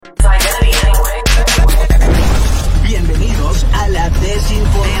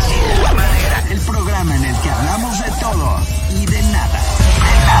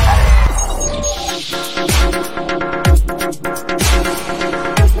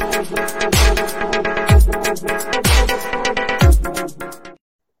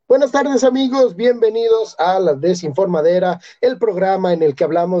buenas tardes amigos, bienvenidos a La Desinformadera, el programa en el que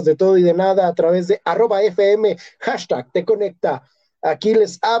hablamos de todo y de nada a través de @FM, hashtag te conecta. Aquí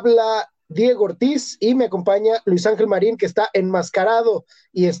les habla Diego Ortiz y me acompaña Luis Ángel Marín, que está enmascarado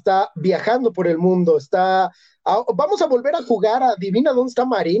y está viajando por el mundo. Vamos a volver a jugar a Adivina dónde está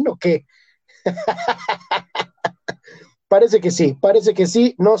Marín o qué. Parece que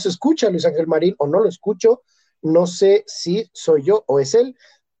sí, no se escucha Luis Ángel Marín o no lo escucho, no sé si soy yo o es él,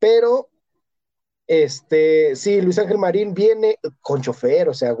 pero sí, Luis Ángel Marín viene con chofer,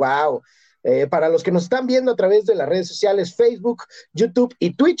 o sea, wow. Para los que nos están viendo a través de las redes sociales, Facebook, YouTube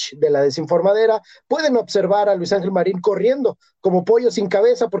y Twitch de La Desinformadera, pueden observar a Luis Ángel Marín corriendo como pollo sin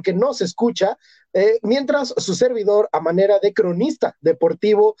cabeza porque no se escucha, mientras su servidor, a manera de cronista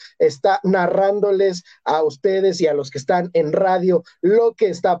deportivo, está narrándoles a ustedes y a los que están en radio lo que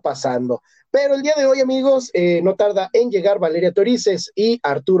está pasando. Pero el día de hoy, amigos, no tarda en llegar Valeria Torices y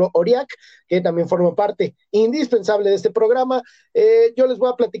Arturo Oriac, que también forma parte indispensable de este programa. Yo les voy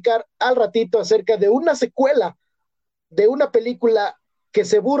a platicar al ratito acerca de una secuela, de una película que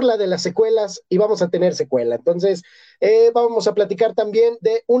se burla de las secuelas y vamos a tener secuela. Entonces, vamos a platicar también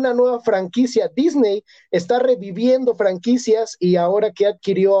de una nueva franquicia. Disney está reviviendo franquicias y ahora que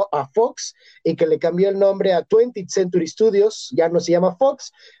adquirió a Fox y que le cambió el nombre a 20th Century Studios, ya no se llama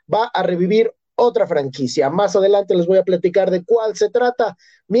Fox, va a revivir otra franquicia. Más adelante les voy a platicar de cuál se trata,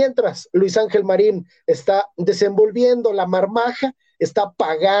 mientras Luis Ángel Marín está desenvolviendo la marmaja, está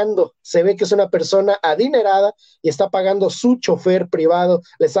pagando, se ve que es una persona adinerada y está pagando su chofer privado,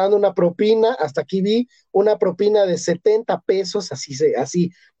 le está dando una propina, hasta aquí vi una propina de 70 pesos, así,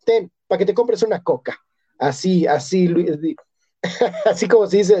 ten, para que te compres una coca, así, así como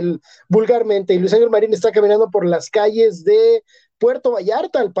se dice vulgarmente, y Luis Ángel Marín está caminando por las calles de Puerto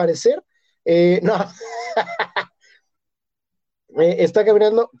Vallarta, al parecer. No, está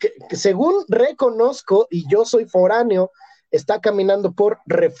caminando, que según reconozco, y yo soy foráneo, está caminando por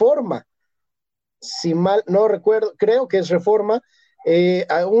Reforma, si mal no recuerdo, creo que es Reforma.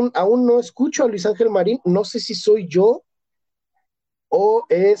 Aún no escucho a Luis Ángel Marín, no sé si soy yo o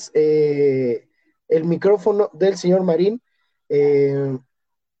es el micrófono del señor Marín. Eh,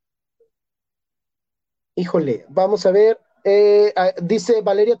 Híjole, vamos a ver. Dice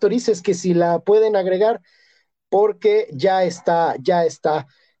Valeria Torices que si la pueden agregar porque ya está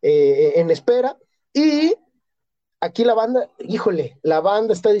en espera. Y aquí la banda, híjole, la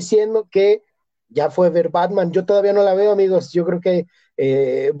banda está diciendo que ya fue a ver Batman. Yo todavía no la veo, amigos. Yo creo que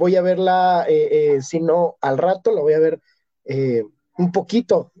voy a verla, si no, al rato, la voy a ver un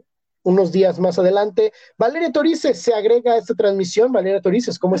poquito, unos días más adelante. Valeria Torices se agrega a esta transmisión. Valeria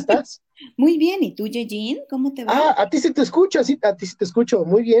Torices, ¿cómo estás? Muy bien, ¿y tú, Yejin? ¿Cómo te va? A ti sí te escucho, sí, a ti sí te escucho.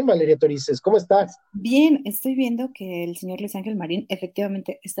 Muy bien, Valeria Torices, ¿cómo estás? Bien, estoy viendo que el señor Luis Ángel Marín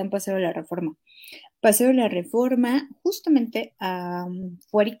efectivamente está en Paseo de la Reforma. Paseo de la Reforma, justamente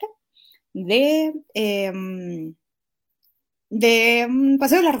fuerita de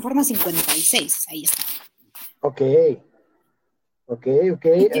Paseo de la Reforma 56. Ahí está. Ok, ok.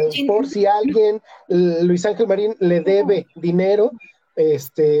 Y Yejin, Por si alguien, Luis Ángel Marín, le debe dinero,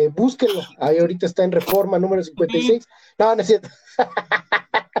 búsquelo. Ahí ahorita está en Reforma número 56. No, no es cierto.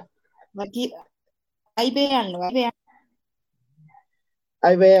 aquí, ahí véanlo, ahí véanlo.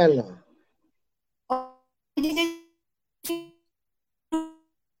 Ahí véanlo.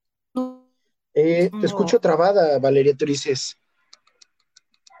 Te escucho trabada, Valeria Torices.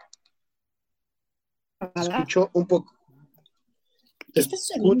 Te escucho un poco. ¿Qué Te está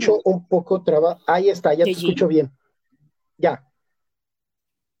sucediendo, escucho un poco trabada. Ahí está, ya te escucho Yejin? bien. Ya.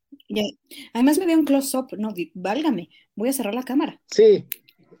 Ya. Además me veo un close-up, no, válgame, voy a cerrar la cámara. Sí,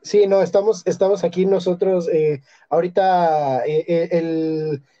 sí, no, estamos aquí nosotros. Ahorita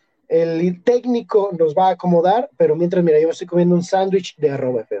el técnico nos va a acomodar, pero mientras, mira, yo me estoy comiendo un sándwich de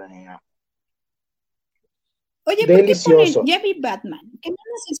arroba. Oye, ¿por qué ponen, Delicioso. ya vi Batman? Que no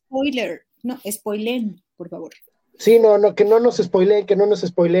nos spoiler, no, spoilen, por favor. Sí, no, que no nos spoileen, que no nos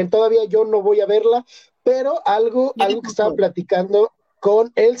spoileen. Todavía yo no voy a verla, pero Yo algo que estaba tampoco. platicando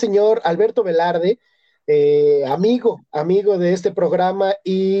con el señor Alberto Velarde, amigo de este programa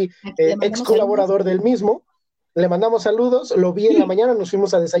y Aquí le ex mandamos saludos. colaborador del mismo. Le mandamos saludos, lo vi en la mañana, nos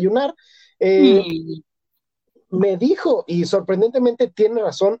fuimos a desayunar. Eh, Mm. Me dijo, y sorprendentemente tiene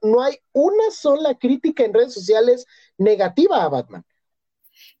razón, no hay una sola crítica en redes sociales negativa a Batman.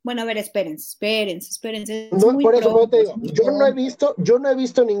 Bueno, a ver, espérense. Es No, muy por eso te pronto, es digo, muy pronto. yo no he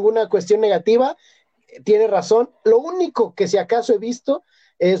visto ninguna cuestión negativa, tiene razón. Lo único que si acaso he visto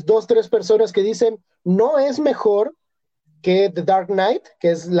es dos, tres personas que dicen no es mejor que The Dark Knight,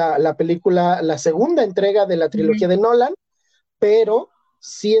 que es la película, la segunda entrega de la trilogía Ujú. de Nolan, pero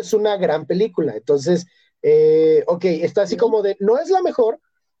sí es una gran película. Entonces, ok, está así como de, no es la mejor,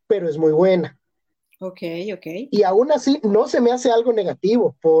 pero es muy buena. Ok. Y aún así no se me hace algo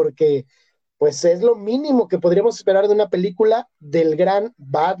negativo, porque pues es lo mínimo que podríamos esperar de una película del gran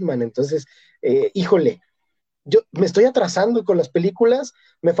Batman. Entonces, híjole, yo me estoy atrasando con las películas,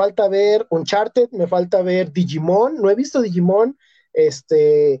 me falta ver Uncharted, me falta ver Digimon, no he visto Digimon,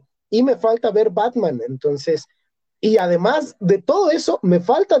 y me falta ver Batman. Entonces, y además de todo eso, me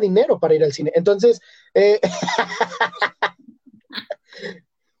falta dinero para ir al cine. Entonces,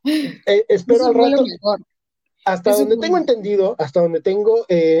 espero Eso al fue lo rato, mejor. hasta Eso donde fue lo tengo mejor. entendido, hasta donde tengo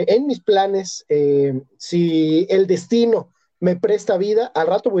en mis planes, si el destino me presta vida, al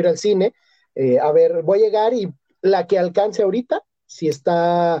rato voy a ir al cine, a ver, voy a llegar y la que alcance ahorita, si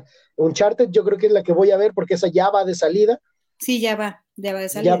está Uncharted, yo creo que es la que voy a ver porque esa ya va de salida, Sí, ya va de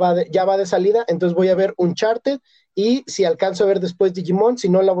salida. ya va de salida, entonces voy a ver Uncharted y si alcanzo a ver después Digimon, si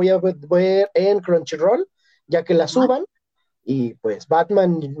no la voy a ver en Crunchyroll, ya que la Ajá. suban. Y pues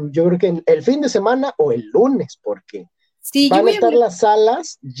Batman, yo creo que el fin de semana o el lunes, porque Sí, yo van a voy a estar ver las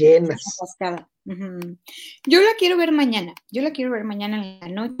salas llenas. atascada. Ujú. Yo la quiero ver mañana. Yo la quiero ver mañana en la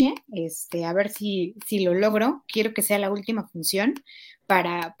noche. A ver si lo logro. Quiero que sea la última función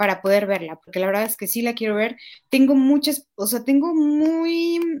para poder verla, porque la verdad es que sí la quiero ver. Tengo muchas, o sea, tengo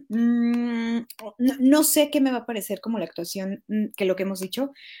muy, no sé qué me va a parecer como la actuación, que lo que hemos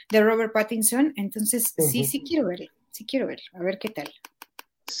dicho de Robert Pattinson. Entonces, sí, Ujú. sí quiero verla. Sí quiero verla. A ver qué tal.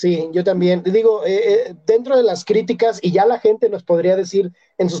 Sí, yo también. Digo, dentro de las críticas, y ya la gente nos podría decir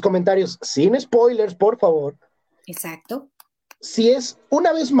en sus comentarios, sin spoilers, por favor, Exacto. si es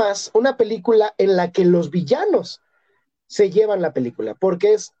una vez más una película en la que los villanos se llevan la película,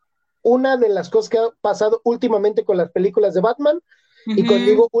 porque es una de las cosas que ha pasado últimamente con las películas de Batman, y cuando Ujú.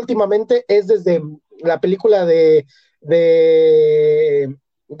 digo últimamente es desde la película de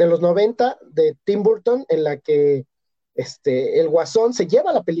los 90 de Tim Burton, en la que el Guasón se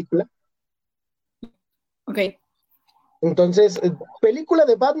lleva la película. Ok. Entonces, película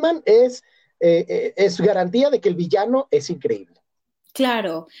de Batman es garantía de que el villano es increíble.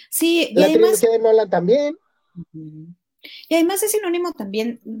 Claro. Sí, y La además. trilogía de Nolan también. Ujú. Y además es sinónimo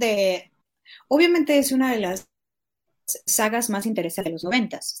también de, obviamente es una de las sagas más interesantes de los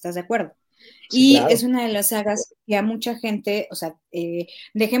noventas, ¿estás de acuerdo? Sí, Y es claro. una de las sagas que a mucha gente, o sea,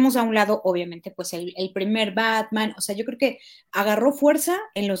 dejemos a un lado, obviamente, pues el primer Batman, o sea, yo creo que agarró fuerza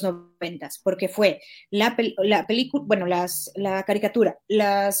en los noventas, porque fue la película, bueno, la caricatura,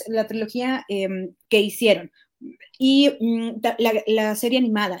 la trilogía que hicieron, y la serie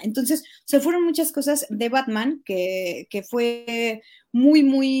animada. Entonces, se fueron muchas cosas de Batman que fue muy,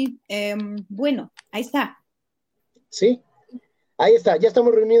 muy bueno. Ahí está, Sí, ahí está. Ya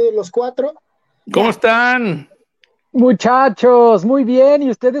estamos reunidos los cuatro. ¿Cómo ya. están? Muchachos, muy bien. ¿Y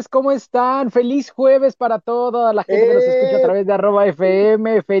ustedes cómo están? Feliz jueves para toda la gente que nos escucha a Eh, través de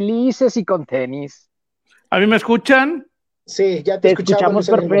 @FM, felices y con tenis. ¿A mí me escuchan? sí, ya te Te escuchamos, escuchamos Luis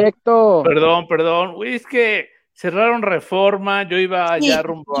Ángel Marín. perfecto. Perdón. Uy, es que cerraron Reforma, yo iba ya Sí,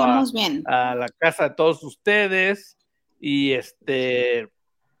 rumbo escuchamos bien. a la casa de todos ustedes y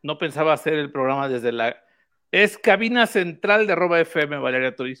no pensaba hacer el programa desde Es cabina central de @FM,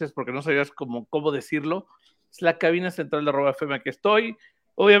 Valeria, tú dices, porque no sabías cómo decirlo. Es la cabina central de @FM que estoy.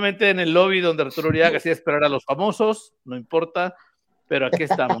 Obviamente en el lobby donde Arturo Uriaga hacía esperar a los famosos, no importa, pero aquí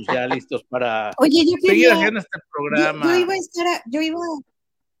estamos ya listos para Oye, seguir haciendo este yo programa. iba a estar, ¿Tú ibas,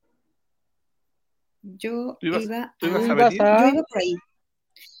 tú ¿Tú ibas a ibas venir? yo a...? iba por ahí.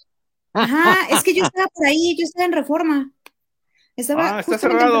 Ajá, es que yo estaba por ahí, yo estaba en Reforma. Estaba Está justamente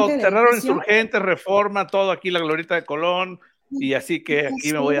enfrente cerrado, de la cerraron edificio. Insurgentes, Reforma, todo aquí, la Glorieta de Colón, y así ¿Qué que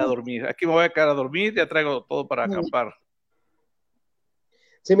aquí me voy a pasó? dormir. Aquí me voy a quedar a dormir, ya traigo todo para Muy bien. acampar.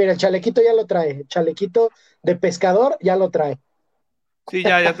 Sí, mira, el chalequito ya lo trae. El chalequito de pescador ya lo trae. Sí,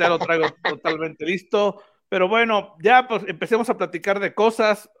 ya te lo traigo totalmente listo. Pero bueno, ya pues empecemos a platicar de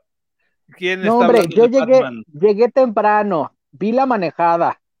cosas. ¿Quién No, está hombre, hablando yo de llegué, Batman? llegué temprano, vi la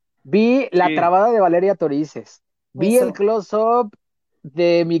manejada, vi la Sí, trabada de Valeria Torices, vi el Eso. close-up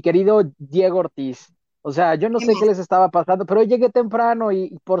de mi querido Diego Ortiz. O sea, yo no ¿Qué sé qué más? les estaba pasando, pero llegué temprano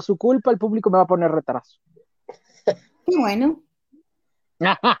y por su culpa el público me va a poner retraso. Qué bueno.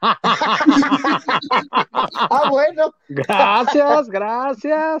 Ah, bueno. Gracias.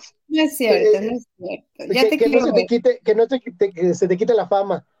 No es cierto, no Eh, es cierto. Ya te que no quiero se te ver. quite, que se te quite la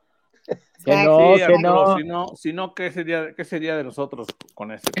fama. Que Exacto, no, sí, que Arturo, no. si no, ¿qué sería de nosotros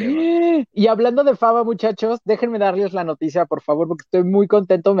con ese tema? Y hablando de fama, muchachos, déjenme darles la noticia, por favor, porque estoy muy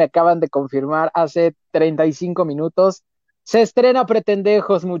contento. Me acaban de confirmar hace 35 minutos. Se estrena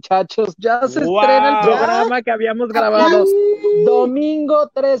Pretendejos, muchachos. Ya se estrena el ¡Wow! ¿Ya? programa que habíamos grabado. ¡Aplausos! Domingo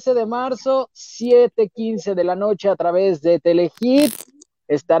 13 de marzo, 7:15 de la noche a través de Telehit.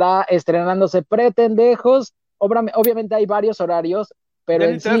 Estará estrenándose Pretendejos. Obviamente hay varios horarios, pero Ya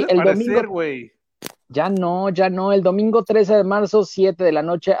en ni te sí haces el parecer, domingo... güey. Ya no. El domingo 13 de marzo, 7 de la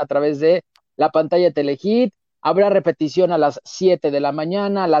noche, a través de la pantalla de Telehit. Habrá repetición a las 7 de la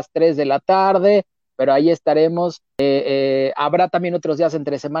mañana, a las 3 de la tarde, pero ahí estaremos. Habrá también otros días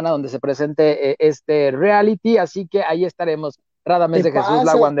entre semana donde se presente este reality, así que ahí estaremos. Radames Te de Jesús, la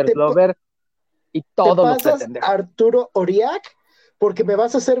pasa, Wanderslover y te todos los pasas, pretendejos. Arturo Oriac, porque me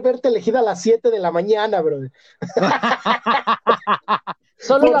vas a hacer verte elegida a las 7 de la mañana, bro.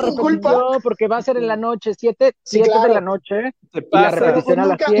 Solo Por la tu culpa. repetición, porque va a ser en la noche, 7 Sí, de la claro. noche, Te y la pasa. Pero pues repetición a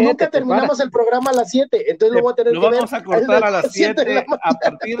las 7. nunca terminamos el programa a las 7, entonces lo voy a tener Lo que ver vamos a cortar a las 7 de la 7. A mañana.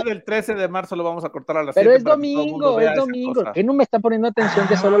 partir del 13 de marzo lo vamos a cortar a las Pero 7 es para que todo el mundo domingo, vea esa cosa. ¿Qué no me está poniendo atención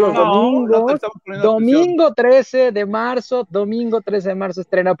que solo los No te domingos? estamos poniendo atención. Domingo 13 de marzo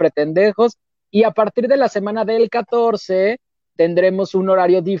estrena Pretendejos, y a partir de la semana del 14 tendremos un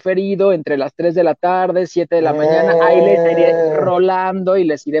horario diferido entre las 3 de la tarde, 7 de la mañana. Ahí les iré rolando y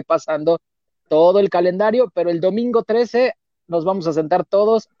les iré pasando todo el calendario, pero el domingo 13 nos vamos a sentar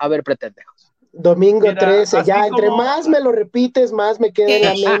todos a ver Pretendejos. Domingo Mira, 13, ya así entre como- más me lo repites, más me queda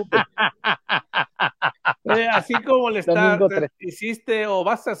en la mente. Así como Domingo 13. hiciste o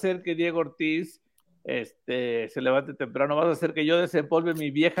vas a hacer que Diego Ortiz se levante temprano, vas a hacer que yo desempolve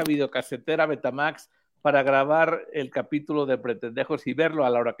mi vieja videocasetera Betamax para grabar el capítulo de Pretendejos y verlo a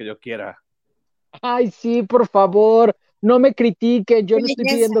la hora que yo quiera. Ay, sí, por favor, no me critiquen, yo no estoy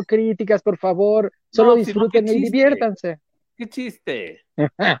Belleza. pidiendo críticas, por favor, solo No, disfruten sino, y ¿qué chiste? diviértanse. ¿Qué chiste?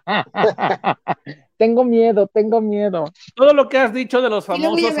 Tengo miedo. Todo lo que has dicho de los Sí,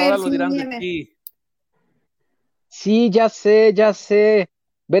 lo voy a famosos ver, ahora lo sí, lo dirán voy a de ver. ti. Sí, ya sé.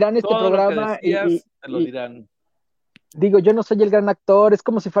 Verán este Todo lo que programa decías te lo dirán. digo, yo no soy el gran actor, es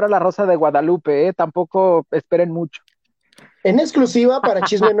como si fuera la Rosa de Guadalupe, ¿eh? Tampoco esperen mucho. En exclusiva para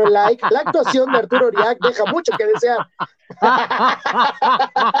Chisme No Like, la actuación de Arturo Oriac deja mucho que desear.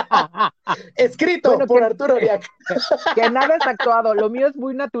 Escrito Bueno, por Arturo Oriac. que nada es actuado, lo mío es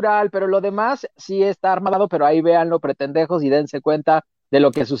muy natural, pero lo demás sí está armado, pero ahí véanlo, Pretendejos, y dense cuenta de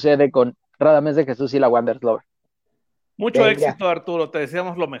lo que sucede con Radamés de Jesús y la Wanderslover. Mucho Venga. éxito, Arturo. Te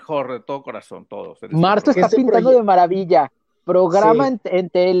deseamos lo mejor de todo corazón, todos. En este Marzo programa. está Este pintando de maravilla. Programa Sí. en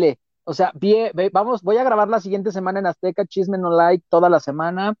tele. O sea, voy a grabar la siguiente semana en Azteca, Chisme No Like, toda la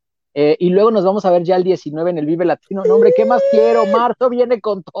semana. Y luego nos vamos a ver ya el 19 en el Vive Latino. No, hombre, ¿qué más quiero? Marzo viene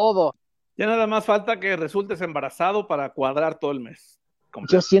con todo. Ya nada más falta que resultes embarazado para cuadrar todo el mes.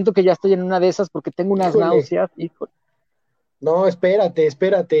 completo. Yo siento que ya estoy en una de esas porque tengo unas Híjole. náuseas. Híjole. No, espérate.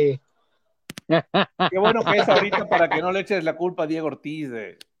 Qué bueno que es ahorita para que no le eches la culpa a Diego Ortiz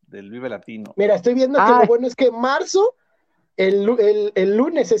del Vive Latino. Mira, estoy viendo que Ay. lo bueno es que marzo, el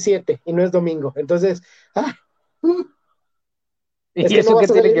lunes es 7 y no es domingo. Entonces, ¿Y es que eso no qué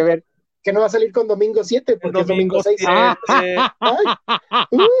vas a tiene salir, que ver? que no va a salir con domingo 7 porque El es domingo 6. 7. Ay,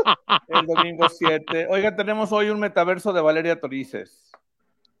 El domingo 7. Oiga, tenemos hoy un metaverso de Valeria Torices.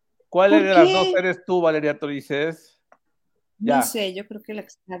 ¿Cuál ¿Por de las qué? dos eres tú, Valeria Torices? Ya. No sé, yo creo que la que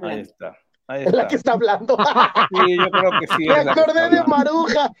está Ahí hablando. está. Ahí es la está. que está hablando. Sí, yo creo que sí. Me es la que está acordé de hablando.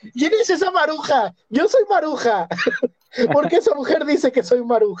 Maruja. ¿Quién es esa Maruja? Yo soy Maruja. ¿Por qué esa mujer dice que soy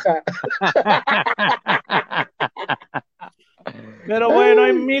Maruja? Pero bueno,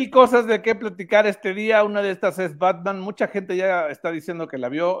 hay mil cosas de qué platicar este día. Una de estas es Batman. Mucha gente ya está diciendo que la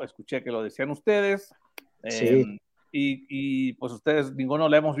vio. Escuché que lo decían ustedes. Sí. Y pues ustedes, ninguno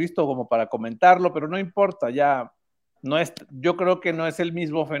la hemos visto como para comentarlo, pero no importa, ya no es, yo creo que no es el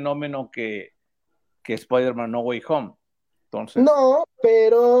mismo fenómeno que Spider-Man No Way Home. Entonces, No,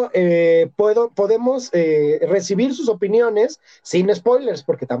 pero podemos recibir sus opiniones sin spoilers,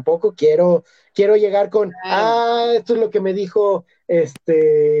 porque tampoco quiero llegar con, Claro. esto es lo que me dijo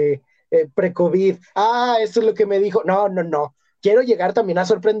pre-COVID, esto es lo que me dijo. No. Quiero llegar también a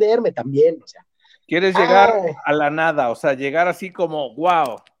sorprenderme también, o sea. quieres llegar a la nada, o sea, llegar así como,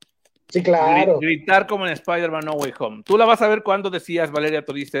 wow. Sí, claro. Gritar como en Spider-Man No Way Home. ¿Tú la vas a ver cuando decías, Valeria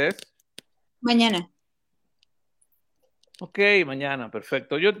Torices? Mañana. Ok, mañana,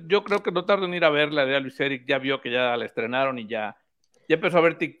 perfecto. Yo creo que no tardo en ir a verla. Ya Luis Eric ya vio que ya la estrenaron y ya empezó a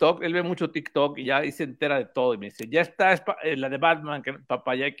ver TikTok. Él ve mucho TikTok y ya ahí se entera de todo. Y me dice, ya está la de Batman, que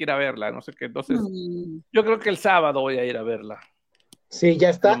papá, ya hay que ir a verla. No sé qué. Entonces, yo creo que el sábado voy a ir a verla. Sí, ya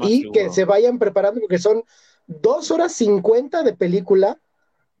está. Y seguro. que se vayan preparando porque son 2:50 de película.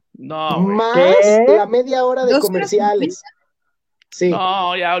 No, más ¿qué? la media hora de 2 comerciales. Sí.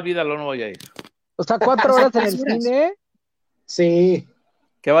 No, ya olvídalo, no voy a ir. O sea, 4 horas en el cine. Sí.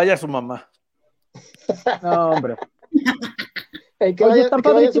 Que vaya su mamá. No, hombre. Oye, están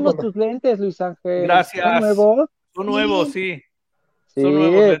padrísimos tus lentes, Luis Ángel. Gracias. ¿Son nuevos? Son nuevos, sí. Sí, son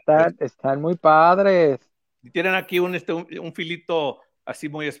nuevos están muy padres. Y tienen aquí un filito así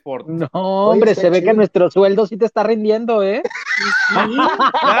muy sport. No, hombre, se ve que nuestro sueldo sí te está rindiendo, ¿eh? Sí,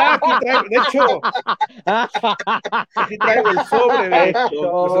 ya, aquí traigo, de hecho, aquí traigo el sobre, de hecho,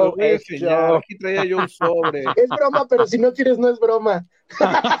 pues se lo voy a enseñar. Aquí traía yo un sobre. Es broma, pero si no quieres, no es broma.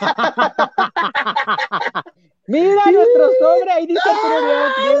 Mira nuestro sobre, ahí dice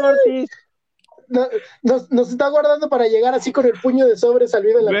Diego Ortiz. Nos está guardando para llegar así con el puño de sobre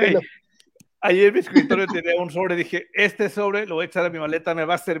salido en la pila. Ayer mi escritorio tenía un sobre, dije, este sobre lo voy a echar a mi maleta, me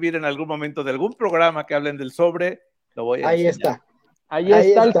va a servir en algún momento de algún programa que hablen del sobre, lo voy a Ahí enseñar. está. Ahí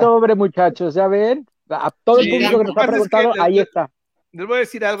está el sobre, muchachos, ¿ya ven? A todo el público que nos ha preguntado, ahí está. Les voy a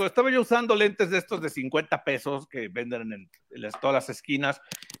decir algo, estaba yo usando lentes de estos de 50 pesos que venden en todas las esquinas,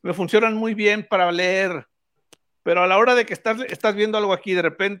 me funcionan muy bien para leer, pero a la hora de que estás viendo algo aquí, de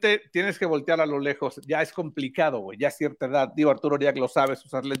repente tienes que voltear a lo lejos, ya es complicado, güey, ya a cierta edad, digo, Arturo ya lo sabes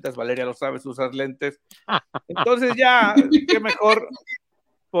usar lentes, Valeria lo sabes usar lentes, entonces ya, qué mejor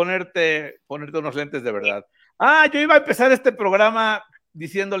ponerte unos lentes de verdad. Yo iba a empezar este programa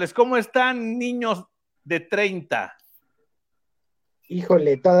diciéndoles, ¿cómo están niños de 30?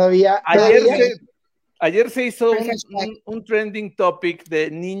 Híjole, todavía. Ayer se hizo un trending topic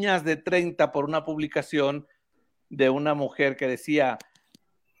de niñas de 30 por una publicación de una mujer que decía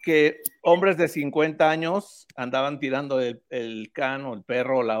que hombres de 50 años andaban tirando el can o el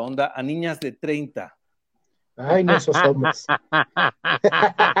perro o la onda a niñas de 30. Ay, no, esos hombres.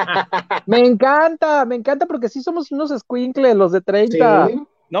 Me encanta porque sí somos unos escuincles los de 30. Sí.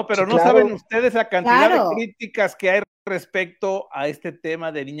 No, pero sí, no claro. saben ustedes la cantidad de críticas que hay respecto a este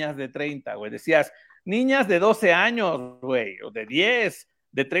tema de niñas de 30, güey. Decías, niñas de 12 años, güey, o de 10,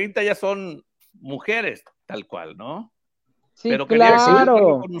 de 30 ya son mujeres, tal cual, ¿no? Sí, pero claro.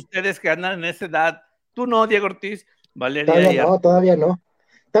 quería con ustedes que andan en esa edad. Tú no, Diego Ortiz, Valeria. Todavía no.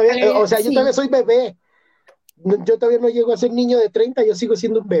 O sea, yo todavía soy bebé. Yo todavía no llego a ser niño de 30, yo sigo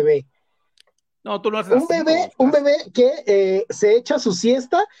siendo un bebé. No, tú no haces un bebé que se echa su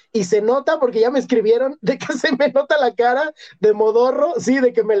siesta y se nota, porque ya me escribieron de que se me nota la cara de modorro, sí,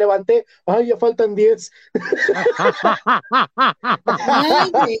 de que me levanté. Ay, ya faltan 10.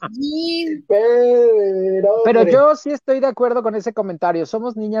 Pero yo sí estoy de acuerdo con ese comentario.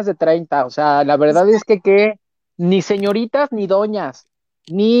 Somos niñas de 30, o sea, la verdad es que ni señoritas ni doñas,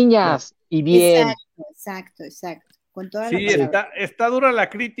 niñas y bien. Exacto. Con toda sí, está dura la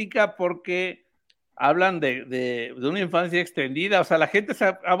crítica porque hablan de una infancia extendida, o sea, la gente se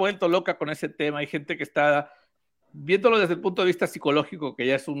ha vuelto loca con ese tema, hay gente que está viéndolo desde el punto de vista psicológico, que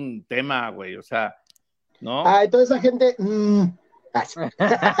ya es un tema, güey, o sea, ¿no? Entonces esa gente...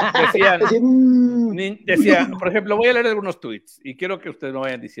 Decía, por ejemplo, voy a leer algunos tweets y quiero que ustedes me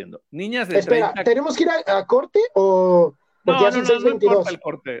vayan diciendo. Niñas de 30... ¿tenemos que ir a corte o...? No importa el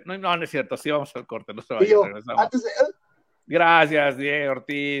corte. No es cierto, sí vamos al corte, no se vayan, regresamos. Gracias, Diego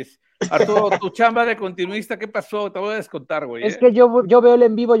Ortiz. Arturo, tu chamba de continuista, ¿qué pasó? Te voy a descontar, güey. Es que yo veo el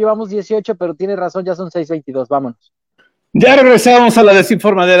en vivo, llevamos 18, pero tienes razón, ya son 6:22, vámonos. Ya regresamos a la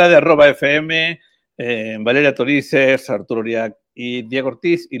desinformadera de @FM, Valeria Torices, Arturo Uriac y Diego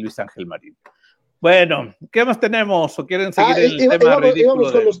Ortiz y Luis Ángel Marín. Bueno, ¿qué más tenemos? ¿O quieren seguir el tema ridículo?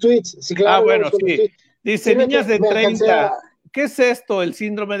 Íbamos con los tweets, sí, claro. Bueno, sí. Dice, niñas de 30, ¿qué es esto? ¿El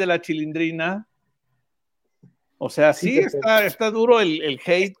síndrome de la chilindrina? O sea, sí está duro el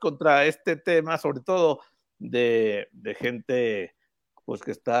hate contra este tema, sobre todo de gente pues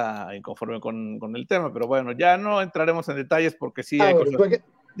que está inconforme con el tema, pero bueno, ya no entraremos en detalles porque sí hay cosas.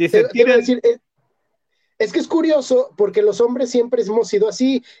 Dice, es que es curioso porque los hombres siempre hemos sido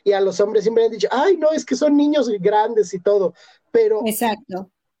así y a los hombres siempre han dicho, ay, no, es que son niños grandes y todo, pero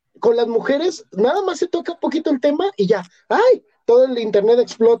con las mujeres nada más se toca un poquito el tema y ya, ay, todo el internet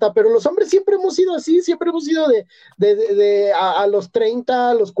explota, pero los hombres siempre hemos sido así, siempre hemos sido a los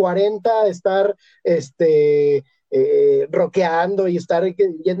 30, a los 40, estar rockeando y estar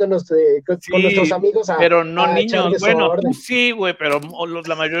yéndonos con nuestros amigos pero no niños, bueno, tú sí, güey, pero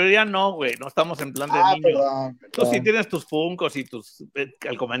la mayoría no, güey, no estamos en plan de niños. Perdón. Tú sí tienes tus funcos y tus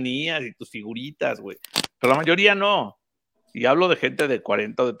calcomanías y tus figuritas, güey, pero la mayoría no, y hablo de gente de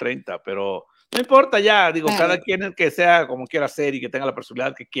 40 o de 30, pero no importa ya, digo, cada quien que sea como quiera ser y que tenga la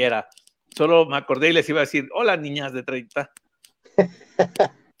personalidad que quiera. Solo me acordé y les iba a decir, hola niñas de 30.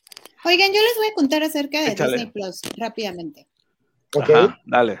 Oigan, yo les voy a contar acerca de Disney Plus rápidamente. Ajá,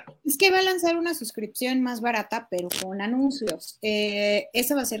 dale. Es que va a lanzar una suscripción más barata, pero con anuncios.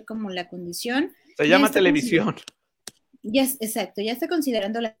 Esa va a ser como la condición. Se llama televisión. exacto, ya está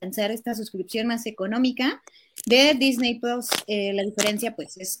considerando lanzar esta suscripción más económica de Disney Plus. La diferencia,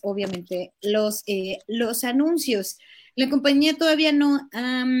 pues, es obviamente los anuncios. La compañía todavía no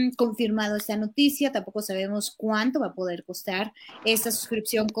ha confirmado esta noticia, tampoco sabemos cuánto va a poder costar esta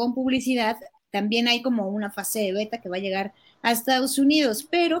suscripción con publicidad. También hay como una fase de beta que va a llegar a Estados Unidos,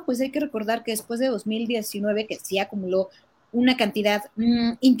 pero pues hay que recordar que después de 2019, que sí acumuló una cantidad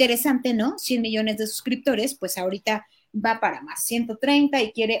interesante, ¿no? 100 millones de suscriptores, pues ahorita va para más, 130,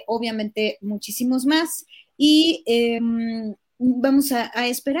 y quiere obviamente muchísimos más. Y vamos a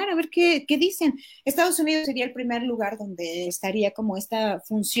esperar a ver qué dicen. Estados Unidos sería el primer lugar donde estaría como esta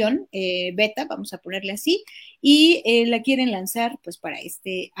función beta, vamos a ponerle así, y la quieren lanzar pues para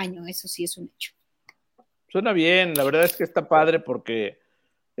este año, eso sí es un hecho. Suena bien, la verdad es que está padre porque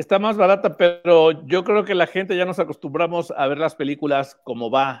está más barata, pero yo creo que la gente ya nos acostumbramos a ver las películas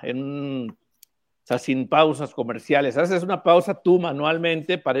como va, o sea, sin pausas comerciales. Haces una pausa tú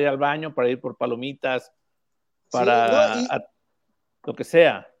manualmente para ir al baño, para ir por palomitas, para lo que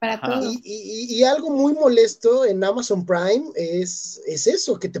sea. Para todo. Y algo muy molesto en Amazon Prime es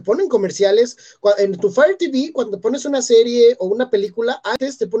eso, que te ponen comerciales. En tu Fire TV, cuando pones una serie o una película,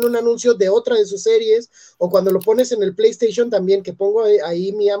 antes te pone un anuncio de otra de sus series, o cuando lo pones en el PlayStation también, que pongo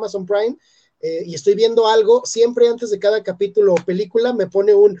ahí mi Amazon Prime, y estoy viendo algo, siempre antes de cada capítulo o película me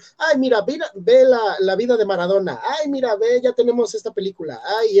pone ay, mira, ve la vida de Maradona, ay, mira, ve, ya tenemos esta película,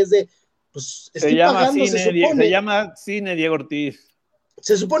 ay, y es de, pues, estoy pagando, se supone. Se llama Cine, Diego Ortiz.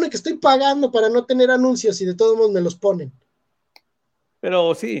 Se supone que estoy pagando para no tener anuncios y de todos modos me los ponen.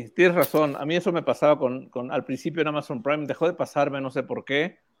 Pero sí, tienes razón. A mí eso me pasaba al principio en Amazon Prime. Dejó de pasarme, no sé por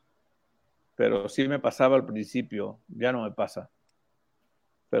qué. Pero sí me pasaba al principio. Ya no me pasa.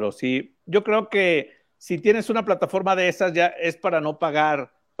 Pero sí, yo creo que si tienes una plataforma de esas ya es para no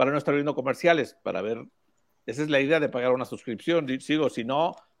pagar, para no estar viendo comerciales, para ver. Esa es la idea de pagar una suscripción. Sigo, si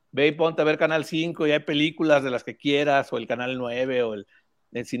no, ve y ponte a ver Canal 5 y hay películas de las que quieras, o el Canal 9, o el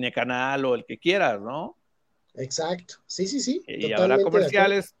Cinecanal, o el que quieras, ¿no? Exacto, sí. Y habrá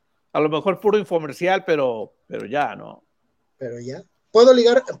comerciales, a lo mejor puro infomercial, pero ya, ¿no? Pero ya. ¿Puedo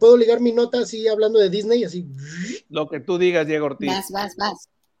ligar mi nota así hablando de Disney? Así. Lo que tú digas, Diego Ortiz. Vas.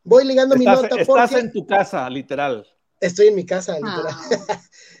 Voy ligando mi nota porque... Estás en tu casa, literal. Estoy en mi casa, literal.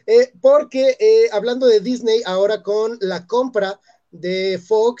 Porque hablando de Disney, ahora con la compra de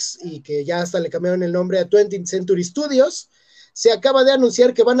Fox, y que ya hasta le cambiaron el nombre a 20th Century Studios, se acaba de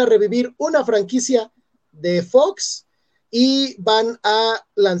anunciar que van a revivir una franquicia de Fox y van a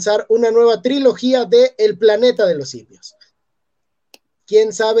lanzar una nueva trilogía de El planeta de los simios.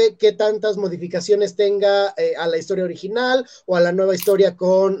 Quién sabe qué tantas modificaciones tenga a la historia original o a la nueva historia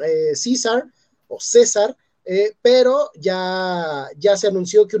con César, pero ya se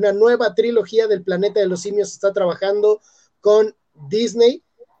anunció que una nueva trilogía del planeta de los simios está trabajando con Disney,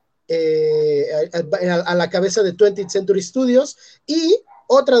 a la cabeza de 20th Century Studios. Y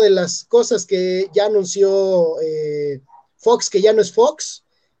otra de las cosas que ya anunció Fox, que ya no es Fox,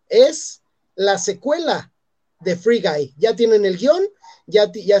 es la secuela de Free Guy. Ya tienen el guión,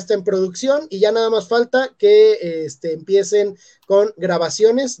 ya está en producción y ya nada más falta que empiecen con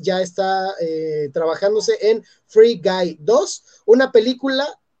grabaciones. Ya está trabajándose en Free Guy 2, una película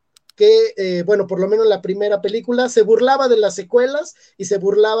que, bueno, por lo menos la primera película se burlaba de las secuelas y se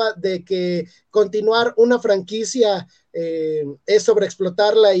burlaba de que continuar una franquicia es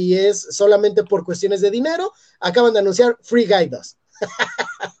sobreexplotarla y es solamente por cuestiones de dinero. Acaban de anunciar Free Guy 2.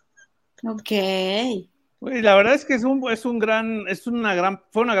 Ok. La verdad es que fue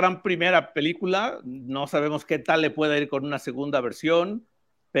una gran primera película. No sabemos qué tal le puede ir con una segunda versión,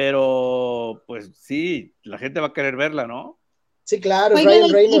 pero pues sí, la gente va a querer verla, ¿no? Sí, claro.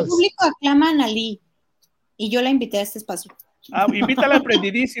 Oigan, el público aclama a Analí y yo la invité a este espacio. Invítala a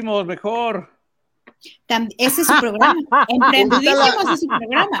Emprendidísimos, mejor. Ese es su programa. Emprendidísimos es su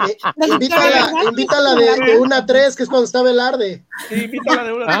programa. Invítala de 1 a 3, que es cuando está Velarde. Sí, invítala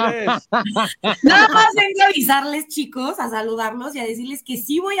de 1 a 3. Nada más vengo a avisarles, chicos, a saludarlos y a decirles que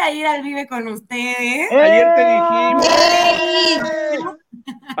sí voy a ir al Vive con ustedes. Ayer te dijimos.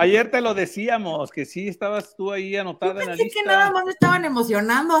 Ayer te lo decíamos, que sí estabas tú ahí anotada en la lista. Que nada más me estaban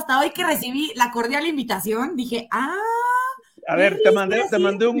emocionando. Hasta hoy que recibí la cordial invitación, dije, a ver, te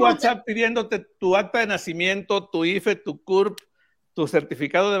mandé un WhatsApp pidiéndote tu acta de nacimiento, tu IFE, tu CURP, tu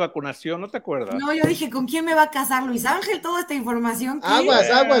certificado de vacunación, ¿no te acuerdas? No, yo dije, ¿con quién me va a casar Luis Ángel? Toda esta información. Aguas,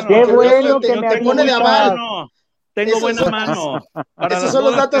 qué bueno que te pone de aval. Tengo buena mano. Esos son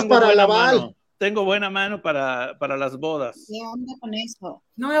los datos para el aval. tengo buena mano para las bodas. ¿Qué onda con eso?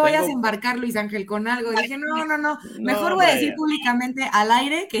 No me vayas a embarcar, Luis Ángel, con algo. Dije, no. Mejor voy a decir públicamente al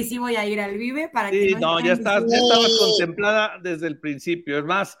aire que sí voy a ir al Vive para que no ya estabas contemplada desde el principio. Es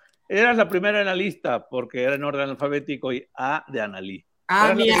más, eras la primera en la lista porque era en orden alfabético y A de Analí.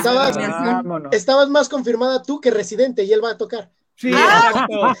 Mira, estabas más confirmada tú que Residente y él va a tocar. Sí,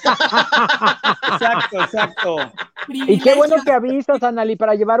 exacto. Y qué bueno que avisas, Analí,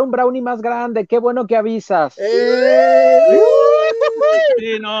 para llevar un brownie más grande. Qué bueno que avisas.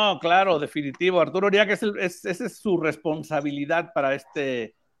 Sí, no, claro, definitivo. Arturo Uriaga, esa es su responsabilidad para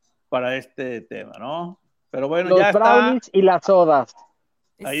este tema, ¿no? Pero bueno, los ya brownies está. Y las sodas.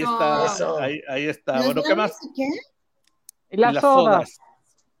 Ahí está. Ahí está. Bueno, ¿qué más? ¿Qué? Y las sodas.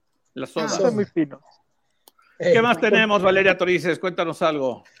 Las sodas. Son muy finos. ¿Qué más tenemos, Valeria Torices? Cuéntanos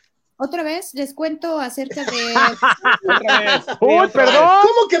algo. Otra vez les cuento acerca de... Otra vez. ¡Uy, perdón!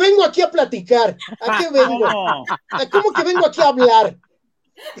 ¿Cómo que vengo aquí a platicar? ¿A qué vengo? ¿Cómo que vengo aquí a hablar?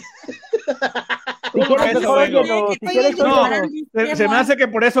 Se me hace que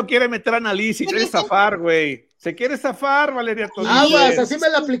por eso quiere meter a Annalise. Se quiere zafar, güey. Se quiere zafar, Valeria Torices. Aguas, así me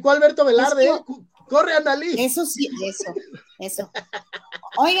la aplicó Alberto Velarde. Corre, Annalise. Eso sí, eso.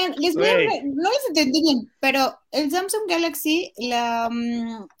 Oigan, no les entendí bien, pero el Samsung Galaxy,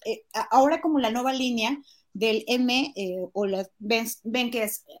 ahora como la nueva línea del M, ven que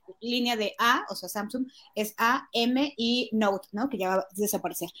es línea de A, o sea, Samsung, es A, M y Note, ¿no? Que ya va a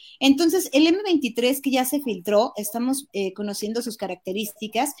desaparecer. Entonces, el M23 que ya se filtró, estamos conociendo sus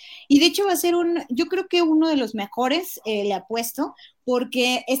características, y de hecho va a ser yo creo que uno de los mejores, le apuesto,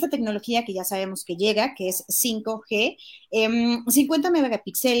 porque esta tecnología que ya sabemos que llega, que es 5G, 50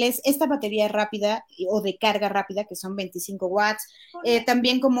 megapíxeles, esta batería rápida o de carga rápida, que son 25 watts,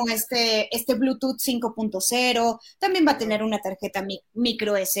 también como este Bluetooth 5.0, también va a tener una tarjeta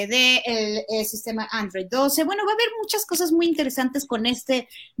micro SD, el sistema Android 12, bueno, va a haber muchas cosas muy interesantes con este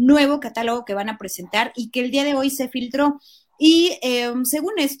nuevo catálogo que van a presentar y que el día de hoy se filtró. Y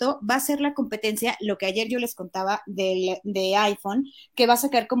según esto, va a ser la competencia, lo que ayer yo les contaba de iPhone, que va a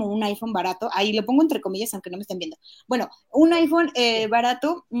sacar como un iPhone barato, ahí lo pongo entre comillas, aunque no me estén viendo. Bueno, un iPhone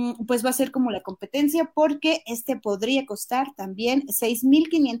barato, pues va a ser como la competencia, porque podría costar también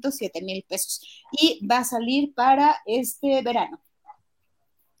 6,500, 7,000 pesos. Y va a salir para este verano.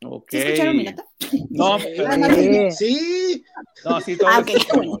 Okay. ¿Sí escucharon mi nota? No, sí. No, sí, todo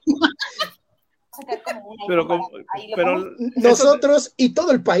bueno. Pero nosotros y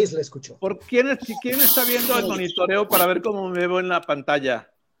todo el país la escuchó. ¿Quién está viendo el monitoreo para ver cómo me veo en la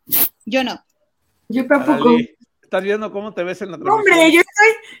pantalla? Yo no. Yo tampoco. Dale. ¿Estás viendo cómo te ves en la televisión? Hombre, yo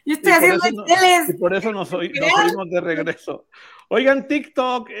estoy haciendo teles. Y por eso nos oímos de regreso. Oigan,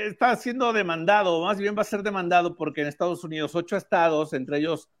 TikTok está siendo demandado, más bien va a ser demandado porque en Estados Unidos 8 estados, entre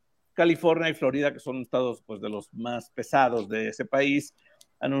ellos California y Florida, que son estados pues de los más pesados de ese país,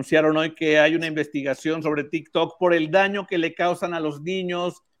 anunciaron hoy que hay una investigación sobre TikTok por el daño que le causan a los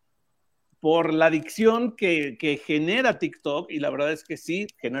niños, por la adicción que genera TikTok, y la verdad es que sí,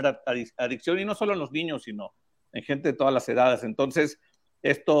 genera adicción, y no solo en los niños, sino en gente de todas las edades. Entonces,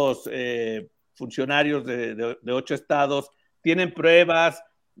 estos funcionarios de 8 estados tienen pruebas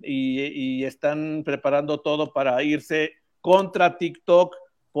y están preparando todo para irse contra TikTok,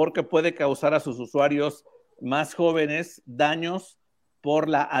 porque puede causar a sus usuarios más jóvenes daños por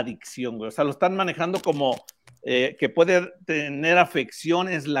la adicción, güey. O sea, lo están manejando como que puede tener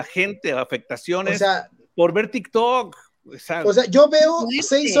afecciones la gente, afectaciones, o sea, por ver TikTok. O sea, yo veo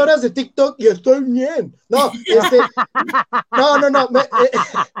 6 horas de TikTok y estoy bien. No, no.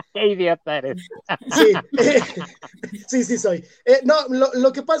 Qué idiota eres. Sí soy. No,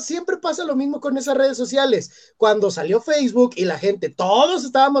 lo que pasa, siempre pasa lo mismo con esas redes sociales. Cuando salió Facebook y la gente, todos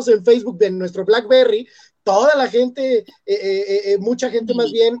estábamos en Facebook de nuestro BlackBerry, toda la gente, mucha gente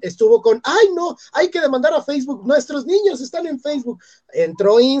más bien estuvo con, ay no, hay que demandar a Facebook, nuestros niños están en Facebook.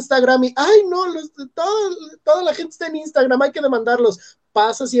 Entró Instagram y, ay no, toda la gente está en Instagram, hay que demandarlos.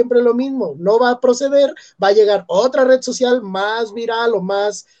 Pasa siempre lo mismo, no va a proceder, va a llegar otra red social más viral o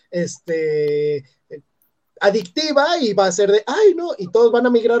más adictiva y va a ser de, ay no, y todos van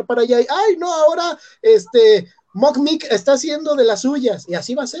a migrar para allá y, ay no, ahora Mockmick está haciendo de las suyas, y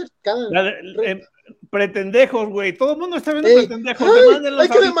así va a ser cada pretendejos, güey, todo el mundo está viendo pretendejos. Hay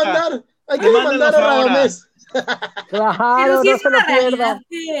que demandar a Radamés. Claro, no se lo pierdan.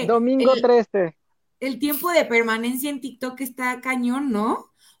 Domingo 13. El tiempo de permanencia en TikTok está cañón, ¿no? O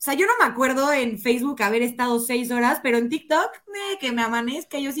sea, yo no me acuerdo en Facebook haber estado 6 horas, pero en TikTok, que me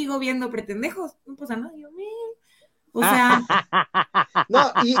amanezca, yo sigo viendo pretendejos. No pasa nada, O sea, no,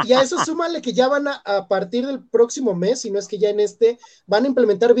 y a eso súmale que ya van a partir del próximo mes, si no es que ya en van a